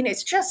I mean,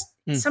 it's just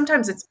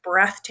sometimes it's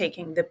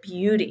breathtaking, the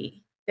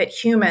beauty that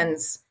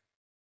humans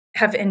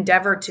have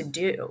endeavored to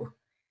do.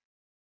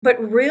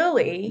 But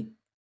really,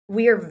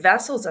 we are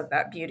vessels of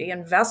that beauty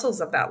and vessels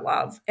of that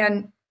love.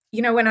 And,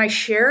 when I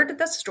shared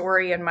the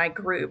story in my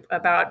group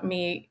about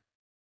me,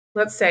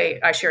 let's say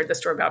I shared the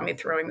story about me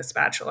throwing the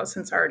spatula,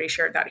 since I already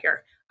shared that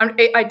here.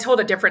 I told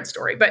a different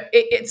story, but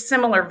it's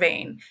similar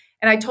vein.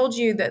 And I told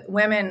you that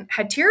women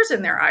had tears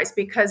in their eyes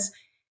because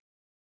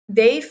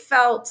they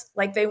felt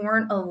like they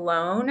weren't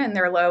alone in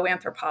their low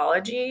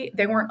anthropology.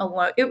 They weren't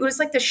alone. It was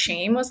like the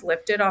shame was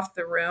lifted off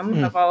the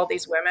room of all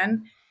these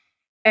women.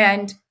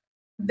 And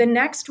the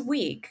next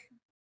week,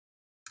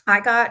 I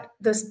got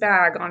this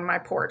bag on my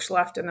porch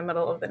left in the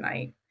middle of the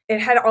night.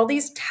 It had all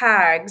these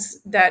tags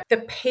that the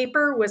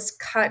paper was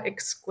cut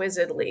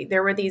exquisitely.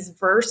 There were these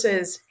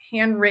verses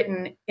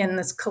handwritten in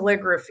this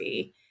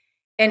calligraphy.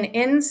 And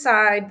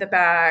inside the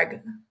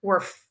bag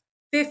were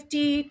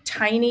 50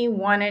 tiny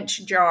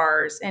 1-inch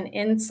jars. And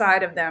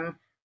inside of them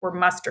were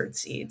mustard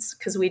seeds,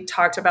 because we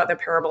talked about the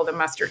parable of the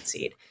mustard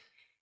seed.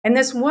 And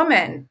this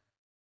woman,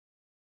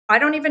 I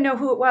don't even know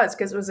who it was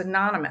because it was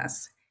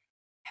anonymous,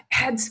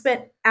 had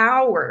spent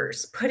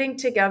hours putting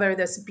together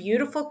this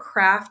beautiful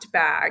craft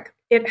bag.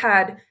 It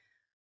had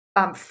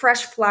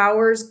fresh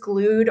flowers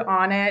glued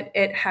on it.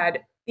 It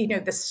had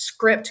the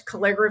script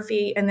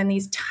calligraphy, and then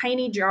these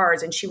tiny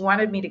jars, and she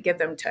wanted me to give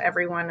them to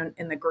everyone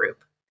in the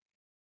group.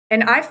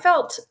 And I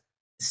felt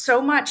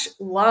so much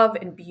love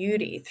and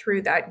beauty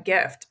through that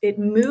gift. It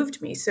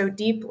moved me so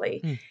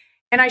deeply. Mm.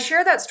 And I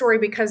share that story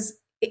because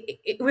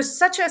it was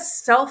such a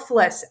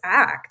selfless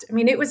act. I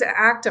mean, it was an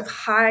act of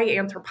high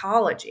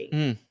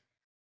anthropology,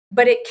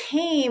 but it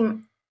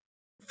came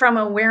from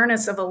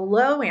awareness of a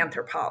low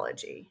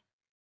anthropology.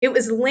 It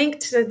was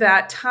linked to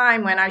that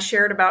time when I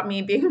shared about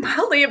me being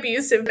mildly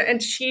abusive,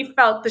 and she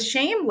felt the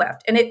shame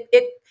lift. And it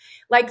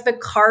like the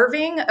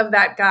carving of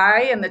that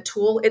guy and the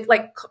tool, it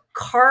like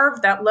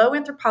carved, that low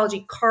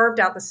anthropology carved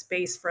out the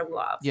space for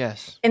love.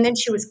 Yes. And then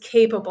she was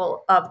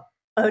capable of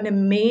an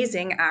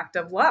amazing act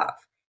of love.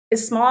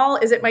 As small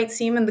as it might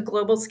seem in the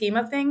global scheme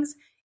of things,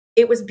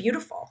 it was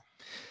beautiful.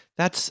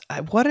 That's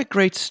what a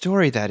great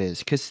story that is,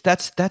 because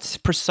that's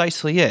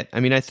precisely it.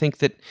 I mean, I think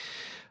that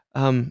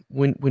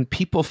when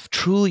people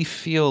truly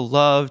feel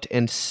loved,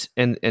 and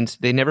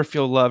they never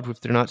feel loved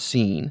if they're not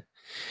seen,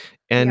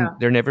 and Yeah.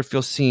 they never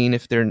feel seen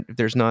if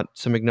there's not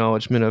some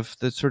acknowledgement of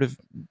the sort of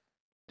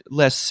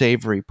less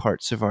savory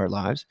parts of our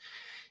lives.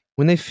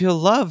 When they feel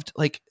loved,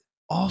 like,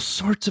 all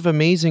sorts of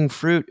amazing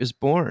fruit is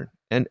born,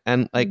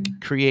 and like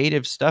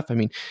creative stuff. I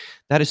mean,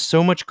 that is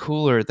so much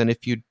cooler than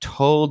if you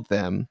told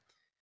them,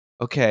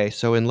 okay,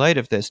 so in light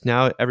of this,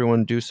 now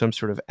everyone do some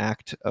sort of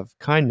act of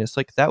kindness.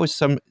 Like, that was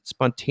some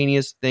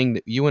spontaneous thing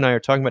that you and I are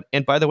talking about.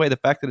 And by the way, the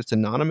fact that it's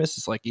anonymous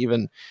is like,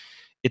 even,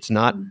 it's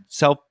not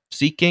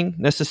self-seeking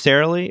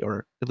necessarily,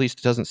 or at least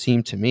it doesn't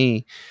seem to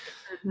me.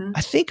 Mm-hmm.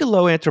 I think a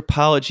low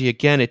anthropology,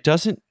 again, it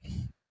doesn't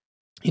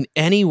in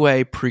any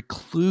way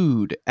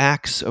preclude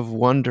acts of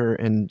wonder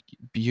and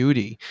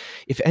beauty.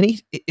 If any,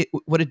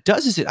 what it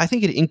does is, I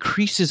think it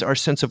increases our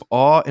sense of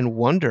awe and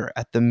wonder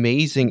at the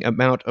amazing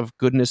amount of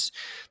goodness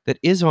that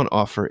is on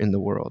offer in the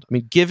world. I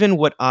mean, given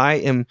what I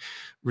am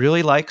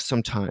really like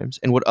sometimes,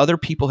 and what other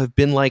people have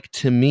been like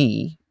to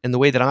me, and the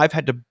way that I've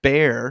had to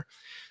bear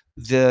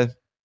the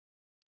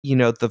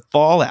the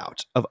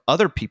fallout of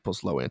other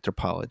people's low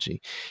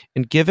anthropology,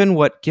 and given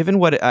what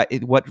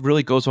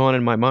really goes on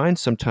in my mind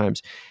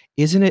sometimes,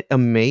 isn't it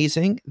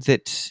amazing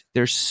that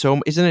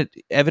isn't it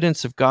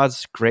evidence of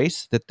God's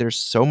grace that there's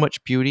so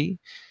much beauty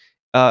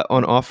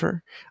on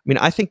offer? I mean,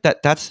 I think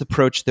that that's the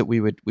approach that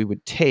we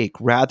would take,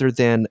 rather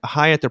than a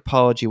high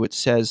anthropology, which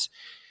says,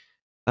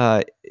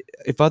 uh,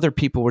 if other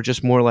people were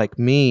just more like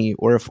me,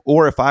 or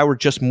if I were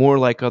just more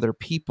like other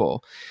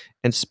people,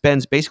 and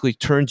basically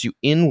turns you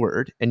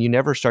inward, and you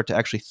never start to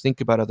actually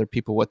think about other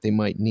people, what they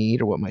might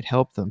need or what might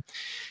help them.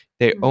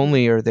 They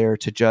only are there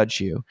to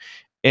judge you,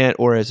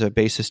 or as a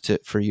basis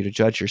for you to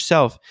judge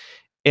yourself.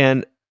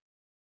 And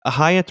a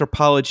high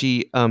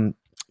anthropology kind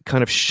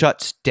of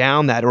shuts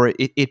down that, or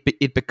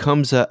it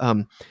becomes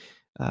a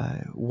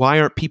why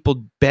aren't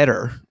people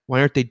better? Why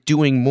aren't they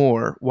doing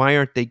more? Why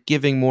aren't they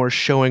giving more,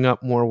 showing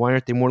up more? Why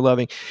aren't they more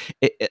loving?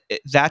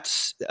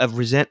 That's a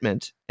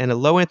resentment. And a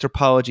low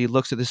anthropology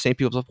looks at the same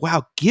people like,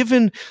 wow,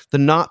 given the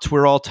knots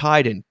we're all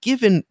tied in,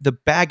 given the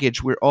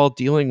baggage we're all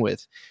dealing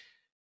with,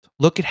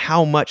 look at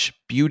how much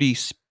beauty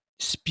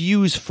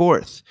spews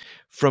forth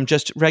from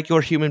just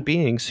regular human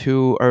beings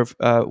who are,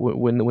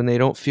 when they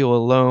don't feel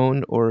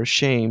alone or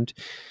ashamed,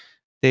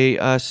 they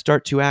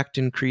start to act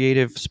in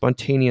creative,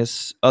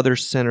 spontaneous,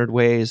 other-centered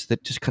ways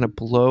that just kind of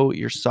blow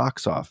your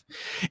socks off.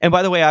 And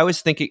by the way, I would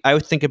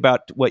think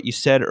about what you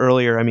said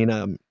earlier. I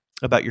mean,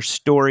 about your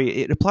story.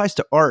 It applies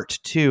to art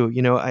too.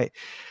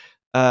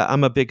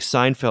 I'm a big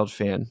Seinfeld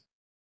fan.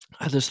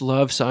 I just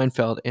love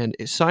Seinfeld, and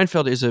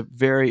Seinfeld is a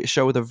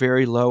show with a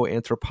very low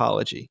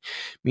anthropology,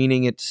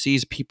 meaning it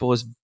sees people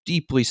as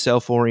deeply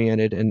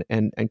self-oriented,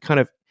 and kind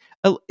of,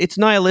 it's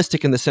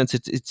nihilistic in the sense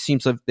it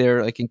seems like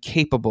they're like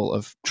incapable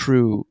of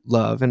true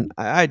love. And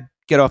I'd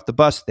get off the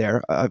bus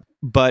there,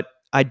 but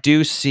I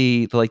do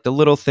see like the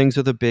little things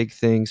are the big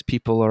things.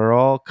 People are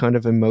all kind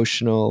of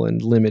emotional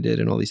and limited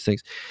and all these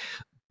things,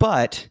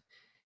 but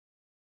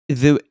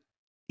the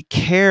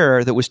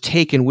care that was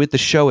taken with the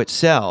show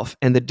itself,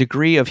 and the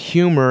degree of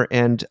humor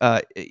and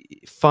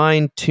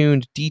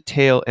fine-tuned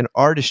detail and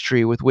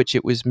artistry with which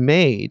it was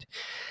made,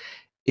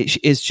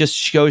 just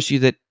shows you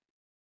that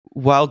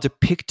while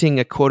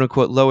depicting a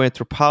quote-unquote low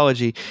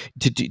anthropology,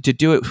 to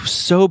do it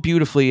so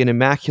beautifully and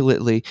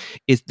immaculately,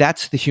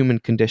 that's the human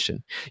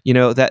condition.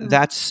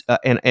 That's so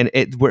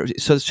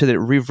that it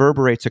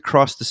reverberates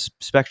across the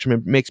spectrum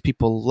and makes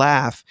people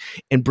laugh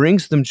and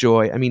brings them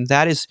joy. I mean,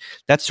 that's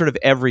sort of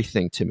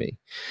everything to me.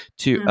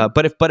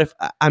 But if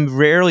I'm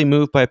rarely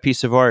moved by a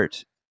piece of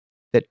art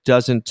that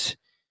doesn't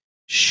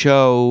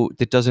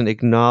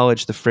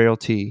acknowledge the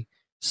frailty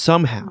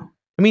somehow.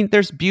 I mean,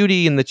 there's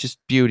beauty in that's just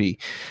beauty.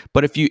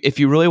 But if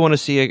you really want to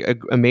see a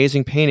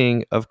amazing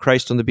painting of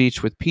Christ on the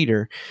beach with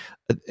Peter,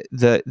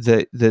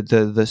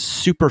 the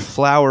super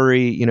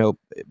flowery,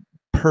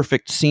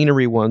 perfect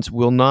scenery ones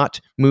will not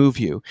move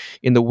you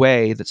in the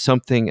way that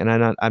something, and I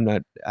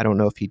don't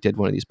know if he did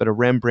one of these, but a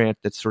Rembrandt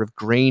that's sort of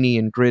grainy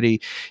and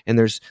gritty, and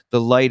there's the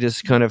light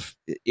is kind of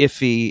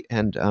iffy,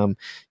 and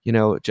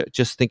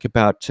just think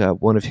about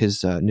one of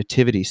his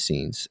nativity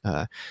scenes.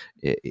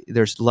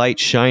 There's light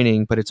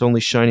shining, but it's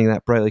only shining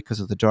that brightly because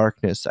of the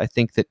darkness. I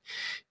think that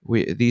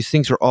these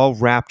things are all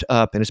wrapped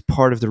up and is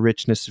part of the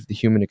richness of the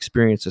human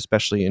experience,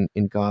 especially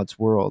in God's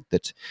world.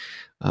 That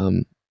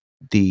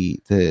the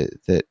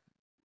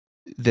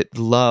that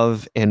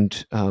love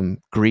and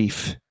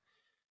grief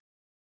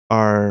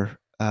are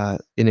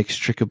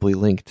inextricably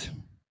linked.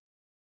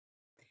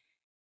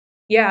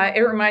 Yeah,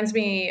 it reminds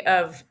me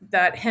of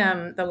that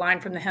hymn, the line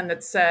from the hymn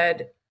that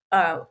said,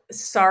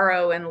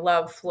 sorrow and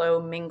love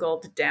flow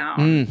mingled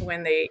down,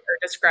 when they are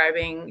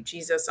describing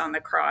Jesus on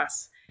the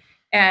cross.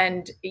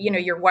 And,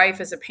 your wife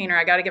is a painter.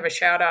 I got to give a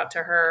shout out to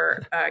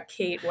her,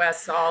 Kate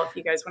West Zahl, if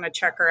you guys want to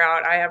check her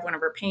out. I have one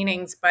of her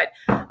paintings, but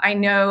I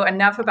know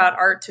enough about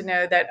art to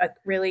know that a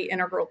really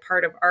integral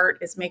part of art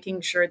is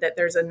making sure that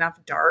there's enough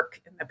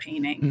dark in the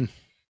painting.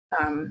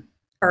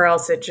 Or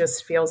else it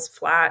just feels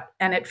flat,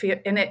 and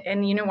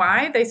and you know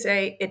why they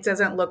say it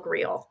doesn't look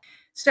real.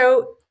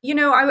 So,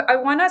 I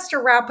want us to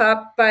wrap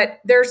up,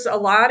 but there's a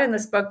lot in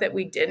this book that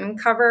we didn't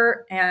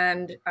cover,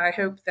 and I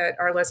hope that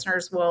our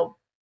listeners will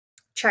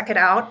check it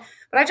out.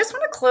 But I just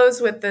want to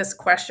close with this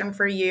question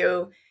for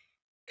you,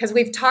 because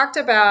we've talked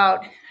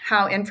about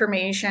how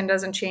information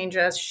doesn't change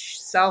us,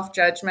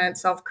 self-judgment,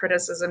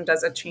 self-criticism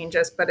doesn't change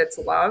us, but it's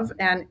love.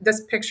 And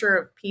this picture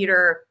of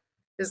Peter,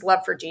 his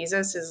love for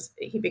Jesus, is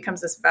he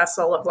becomes this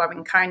vessel of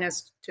loving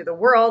kindness to the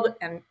world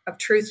and of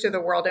truth to the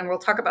world. And we'll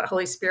talk about the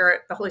Holy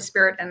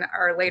Spirit in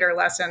our later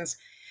lessons.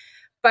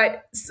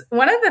 But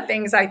one of the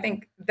things I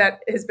think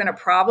that has been a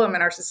problem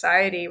in our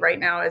society right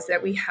now is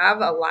that we have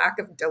a lack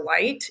of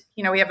delight.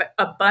 We have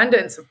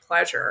abundance of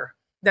pleasure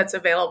that's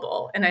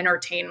available in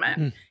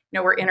entertainment.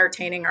 We're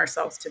entertaining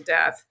ourselves to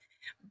death.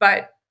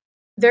 But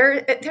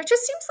there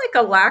just seems like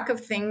a lack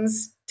of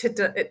things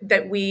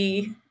that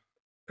we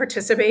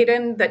participate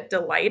in that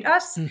delight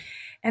us.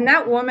 And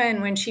that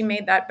woman, when she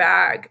made that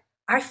bag,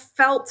 I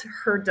felt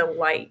her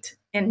delight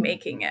in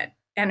making it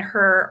and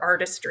her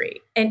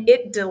artistry, and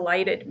it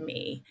delighted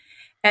me.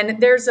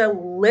 And there's a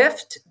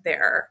lift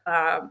there.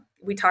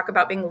 We talk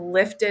about being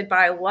lifted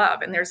by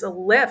love, and there's a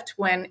lift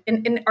when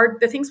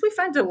the things we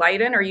find delight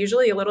in are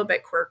usually a little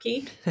bit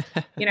quirky,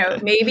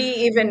 maybe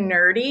even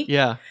nerdy.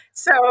 Yeah.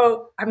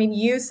 So,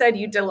 you said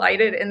you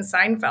delighted in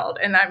Seinfeld,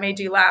 and that made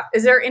you laugh.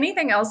 Is there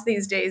anything else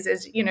these days,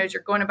 as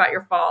you're going about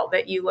your fall,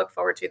 that you look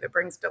forward to that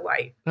brings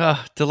delight?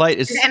 Delight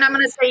is, and I'm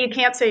going to say you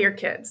can't say your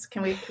kids.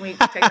 Can we take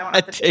that one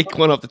off the table? Take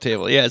one off the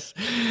table. Yes,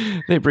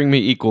 they bring me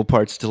equal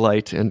parts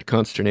delight and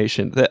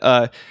consternation.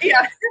 Yeah.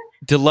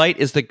 Delight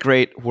is the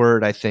great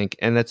word, I think,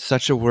 and that's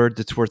such a word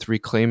that's worth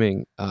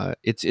reclaiming.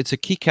 It's a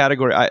key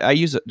category. I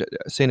use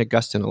St.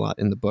 Augustine a lot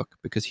in the book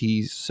because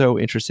he's so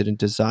interested in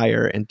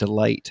desire and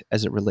delight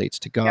as it relates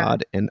to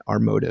God and our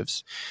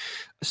motives.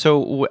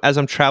 So as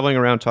I'm traveling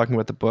around talking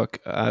about the book,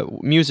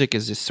 music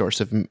is a source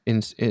of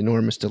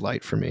enormous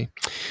delight for me.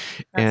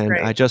 That's and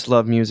great. I just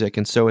love music.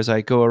 And so as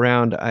I go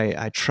around,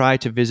 I try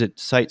to visit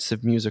sites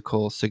of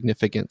musical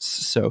significance.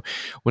 So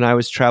when I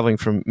was traveling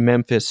from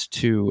Memphis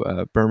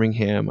to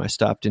Birmingham, I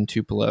stopped in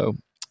Tupelo,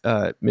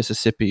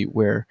 Mississippi,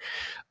 where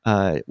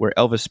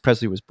Elvis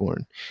Presley was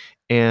born.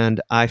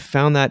 And I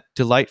found that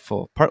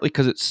delightful, partly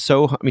because it's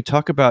so,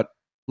 talk about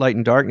light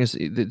and darkness,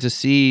 to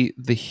see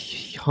the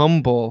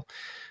humble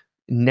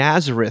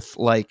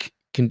Nazareth-like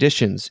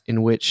conditions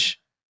in which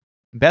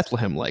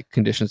Bethlehem-like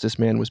conditions this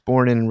man was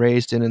born in and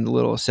raised in the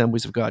little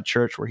Assemblies of God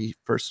church where he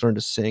first learned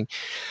to sing.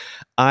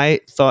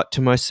 I thought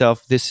to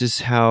myself, this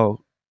is how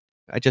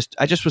I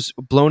just was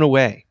blown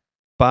away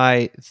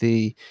by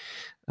the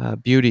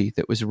beauty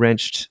that was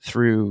wrenched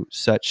through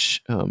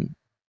such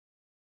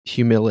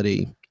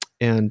humility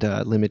and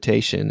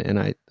limitation. And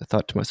I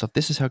thought to myself,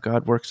 this is how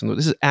God works. And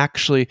this is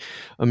actually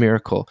a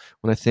miracle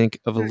when I think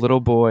of a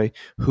little boy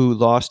who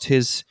lost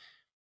his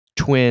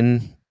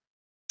twin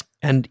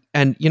and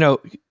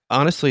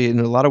honestly, in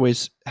a lot of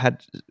ways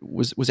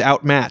was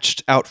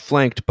outmatched,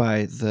 outflanked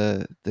by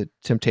the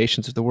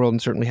temptations of the world,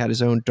 and certainly had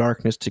his own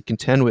darkness to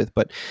contend with.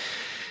 But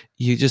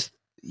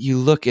you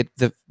look at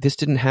this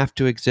didn't have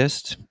to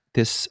exist.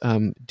 This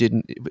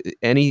didn't,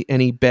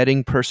 any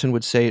betting person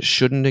would say it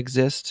shouldn't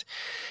exist.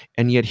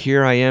 And yet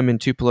here I am in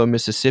Tupelo,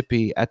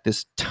 Mississippi, at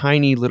this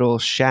tiny little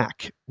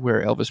shack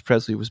where Elvis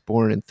Presley was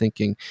born, and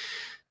thinking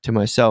to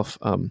myself,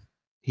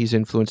 he's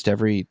influenced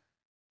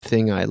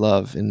everything I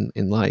love in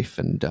life,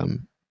 and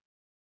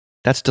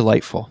that's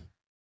delightful.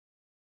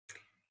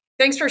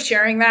 Thanks for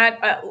sharing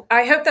that.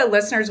 I hope that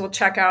listeners will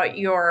check out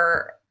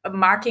your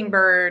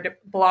Mockingbird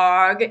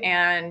blog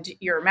and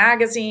your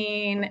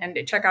magazine, and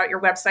to check out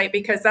your website,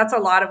 because that's a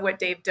lot of what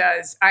Dave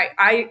does.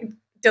 I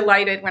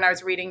delighted when I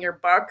was reading your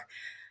book.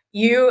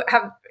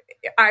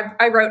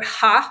 I wrote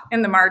 "ha"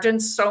 in the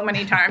margins so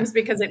many times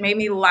because it made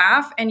me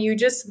laugh. And you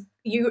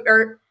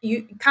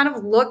kind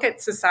of look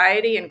at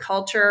society and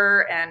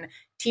culture and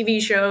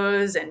TV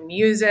shows and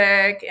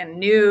music and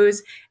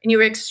news, and you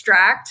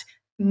extract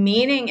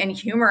meaning and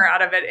humor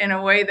out of it in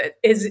a way that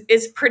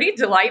is pretty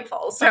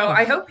delightful. So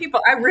I hope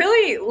I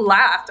really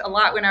laughed a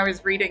lot when I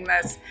was reading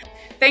this.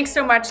 Thanks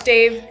so much,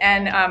 Dave.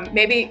 And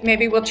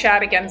maybe we'll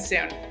chat again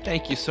soon.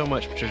 Thank you so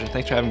much, Patricia.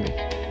 Thanks for having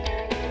me.